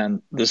other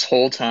than this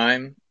whole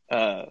time,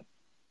 several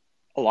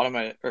of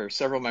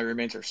my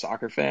roommates are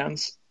soccer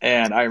fans.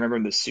 And I remember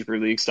when the Super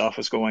League stuff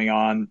was going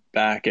on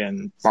back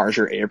in March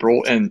or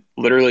April, and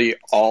literally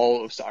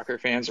all of soccer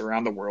fans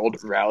around the world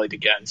rallied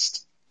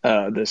against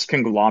this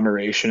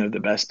conglomeration of the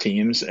best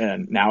teams.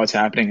 And now it's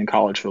happening in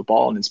college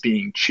football, and it's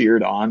being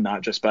cheered on,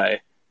 not just by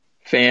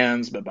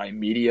fans, but by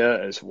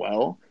media as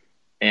well.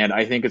 And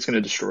I think it's going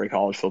to destroy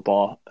college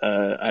football.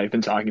 I've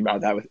been talking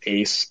about that with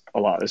Ace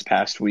a lot this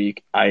past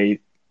week. I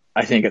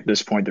think at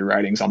this point the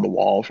writing's on the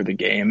wall for the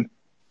game.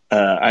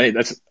 I think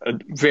that's a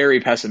very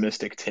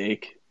pessimistic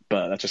take,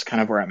 but that's just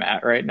kind of where I'm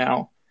at right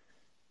now.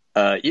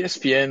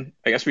 ESPN,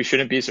 I guess we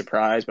shouldn't be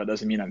surprised, but it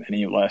doesn't mean I'm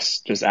any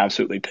less just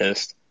absolutely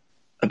pissed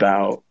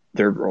about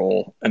their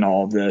role in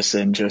all of this,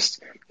 and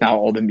just now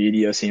all the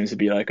media seems to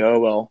be like, oh,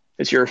 well,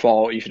 it's your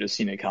fault. You should have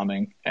seen it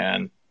coming.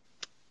 And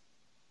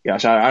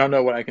gosh, I don't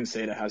know what I can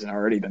say that hasn't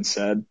already been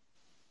said,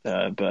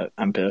 but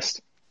I'm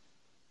pissed.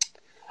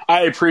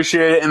 I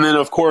appreciate it. And then,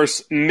 of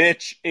course,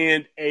 Mitch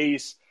and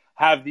Ace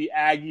have the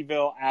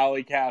Aggieville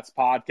Alley Cats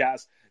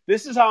podcast.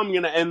 This is how I'm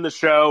going to end the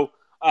show.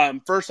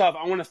 First off,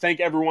 I want to thank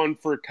everyone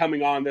for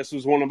coming on. This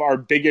was one of our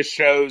biggest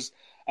shows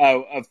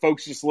of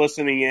folks just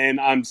listening in.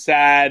 I'm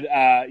sad.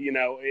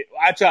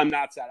 Actually, I'm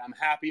not sad. I'm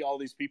happy all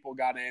these people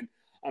got in.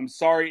 I'm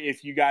sorry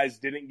if you guys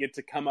didn't get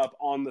to come up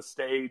on the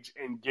stage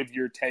and give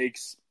your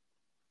takes.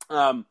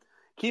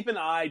 Keep an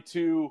eye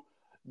to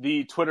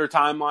the Twitter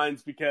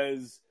timelines,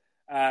 because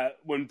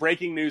when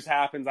breaking news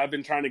happens, I've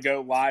been trying to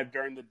go live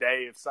during the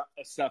day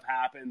if stuff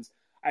happens.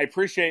 I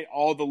appreciate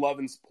all the love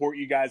and support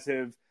you guys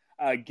have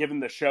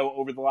given the show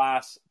over the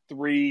last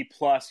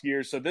 3+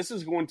 years. So this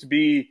is going to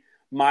be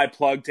my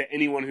plug to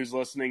anyone who's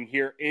listening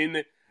here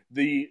in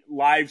the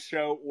live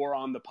show or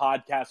on the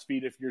podcast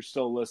feed if you're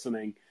still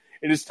listening.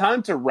 It is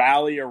time to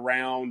rally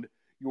around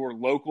your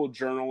local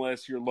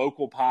journalists, your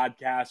local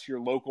podcasts,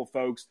 your local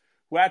folks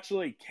who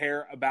actually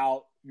care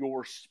about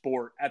your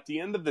sport. At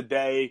the end of the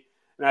day,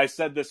 and I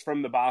said this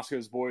from the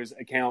Bosco's Boys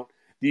account,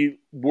 the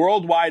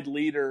worldwide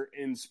leader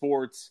in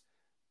sports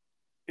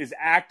is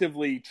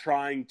actively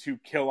trying to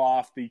kill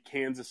off the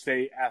Kansas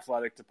State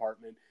athletic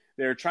department.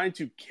 They're trying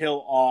to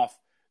kill off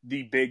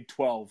the Big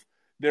 12.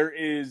 There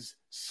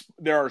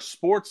are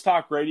sports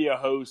talk radio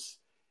hosts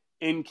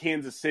in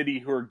Kansas City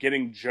who are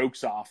getting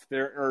jokes off.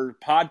 There are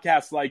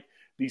podcasts like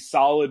The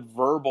Solid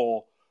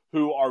Verbal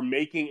who are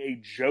making a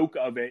joke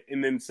of it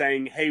and then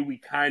saying, hey, we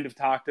kind of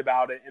talked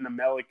about it in a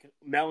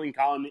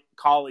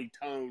melancholy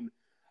tone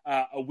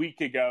a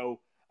week ago.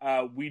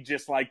 We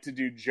just like to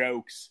do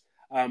jokes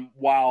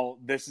while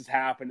this is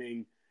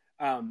happening.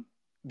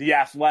 The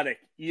Athletic,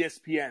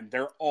 ESPN,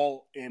 they're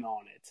all in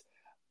on it.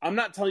 I'm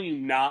not telling you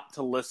not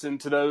to listen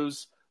to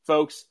those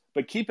folks,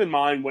 but keep in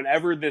mind,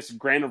 whenever this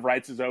grant of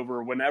rights is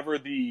over, whenever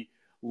the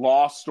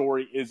law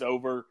story is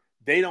over,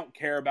 they don't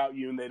care about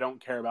you and they don't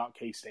care about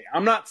K-State.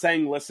 I'm not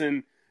saying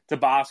listen to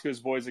Bosco's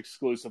Boys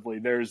exclusively.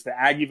 There's the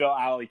Aggieville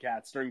Alley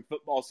Cats. During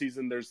football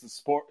season, there's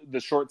the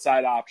short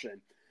side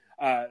option.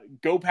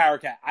 Go Power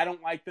Cat. I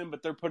don't like them,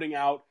 but they're putting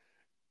out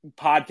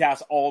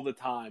podcasts all the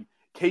time.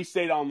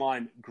 K-State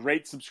Online,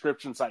 great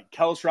subscription site.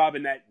 Kellis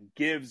Robinette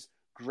gives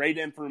great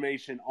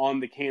information on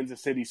the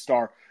Kansas City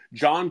Star.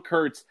 John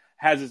Kurtz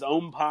has his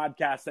own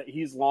podcast that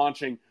he's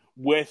launching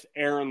with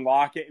Aaron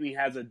Lockett, and he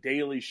has a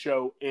daily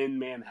show in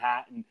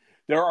Manhattan.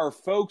 There are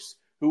folks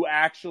who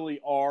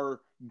actually are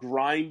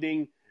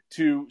grinding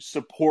to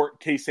support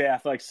K-State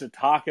Athletics, to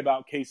talk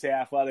about K-State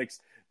Athletics,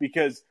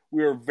 because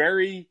we are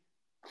very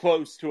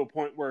close to a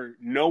point where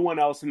no one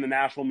else in the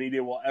national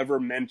media will ever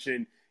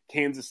mention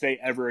Kansas State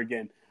ever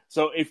again.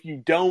 So if you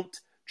don't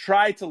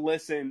try to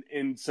listen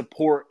and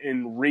support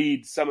and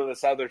read some of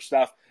this other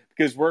stuff,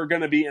 because we're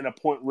going to be in a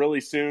point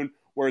really soon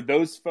where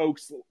those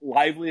folks'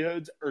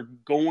 livelihoods are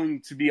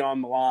going to be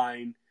on the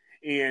line,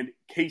 and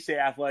K-State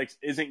athletics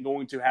isn't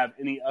going to have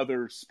any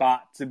other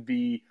spot to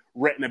be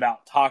written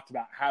about, talked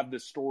about, have the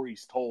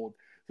stories told.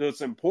 So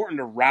it's important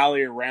to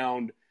rally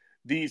around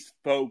these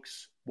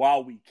folks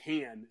while we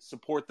can,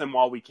 support them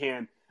while we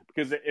can,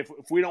 because if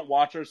we don't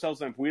watch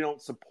ourselves and if we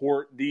don't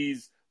support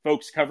these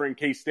folks covering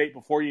K-State,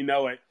 before you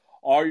know it,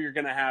 all you're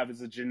going to have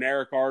is a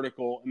generic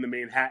article in the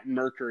Manhattan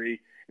Mercury,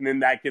 and then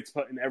that gets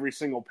put in every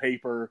single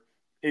paper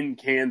in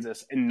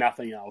Kansas and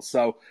nothing else.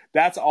 So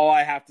that's all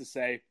I have to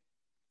say.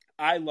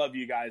 I love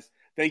you guys.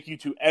 Thank you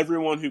to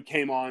everyone who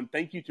came on.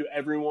 Thank you to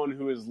everyone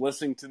who is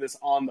listening to this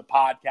on the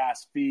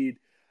podcast feed.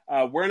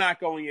 We're not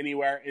going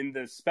anywhere. In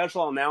the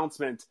special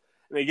announcement,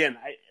 and again,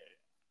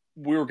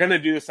 we were going to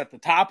do this at the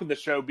top of the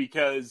show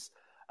because,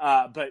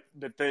 but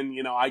then,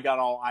 I got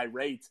all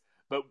irate.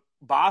 But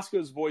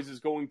Bosco's Boys is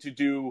going to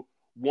do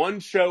one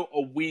show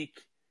a week,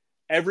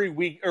 every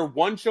week, or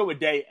one show a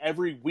day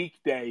every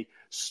weekday,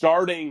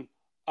 starting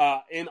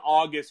in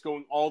August,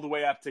 going all the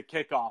way up to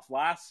kickoff.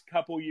 Last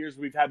couple years,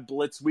 we've had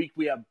Blitz Week.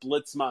 We have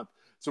Blitz Month.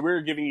 So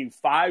we're giving you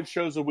 5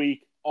 shows a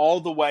week all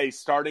the way,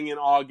 starting in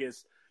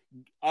August,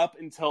 up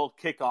until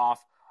kickoff,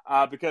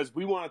 because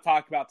we want to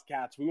talk about the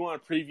Cats. We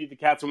want to preview the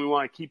Cats, and we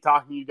want to keep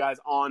talking to you guys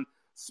on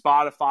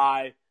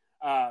Spotify,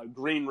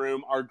 Green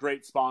Room, our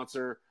great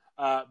sponsor,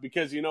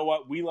 because you know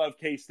what? We love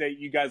K-State.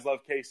 You guys love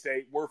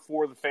K-State. We're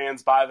for the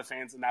fans, by the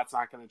fans, and that's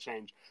not going to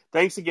change.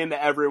 Thanks again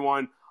to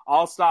everyone.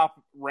 I'll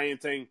stop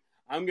ranting.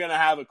 I'm going to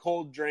have a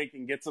cold drink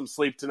and get some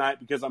sleep tonight,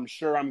 because I'm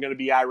sure I'm going to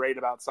be irate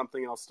about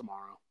something else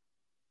tomorrow.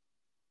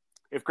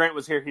 If Grant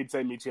was here, he'd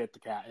say meet you at the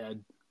Cat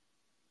Head.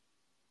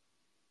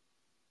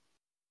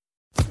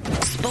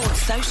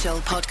 Sports Social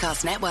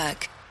Podcast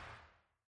Network.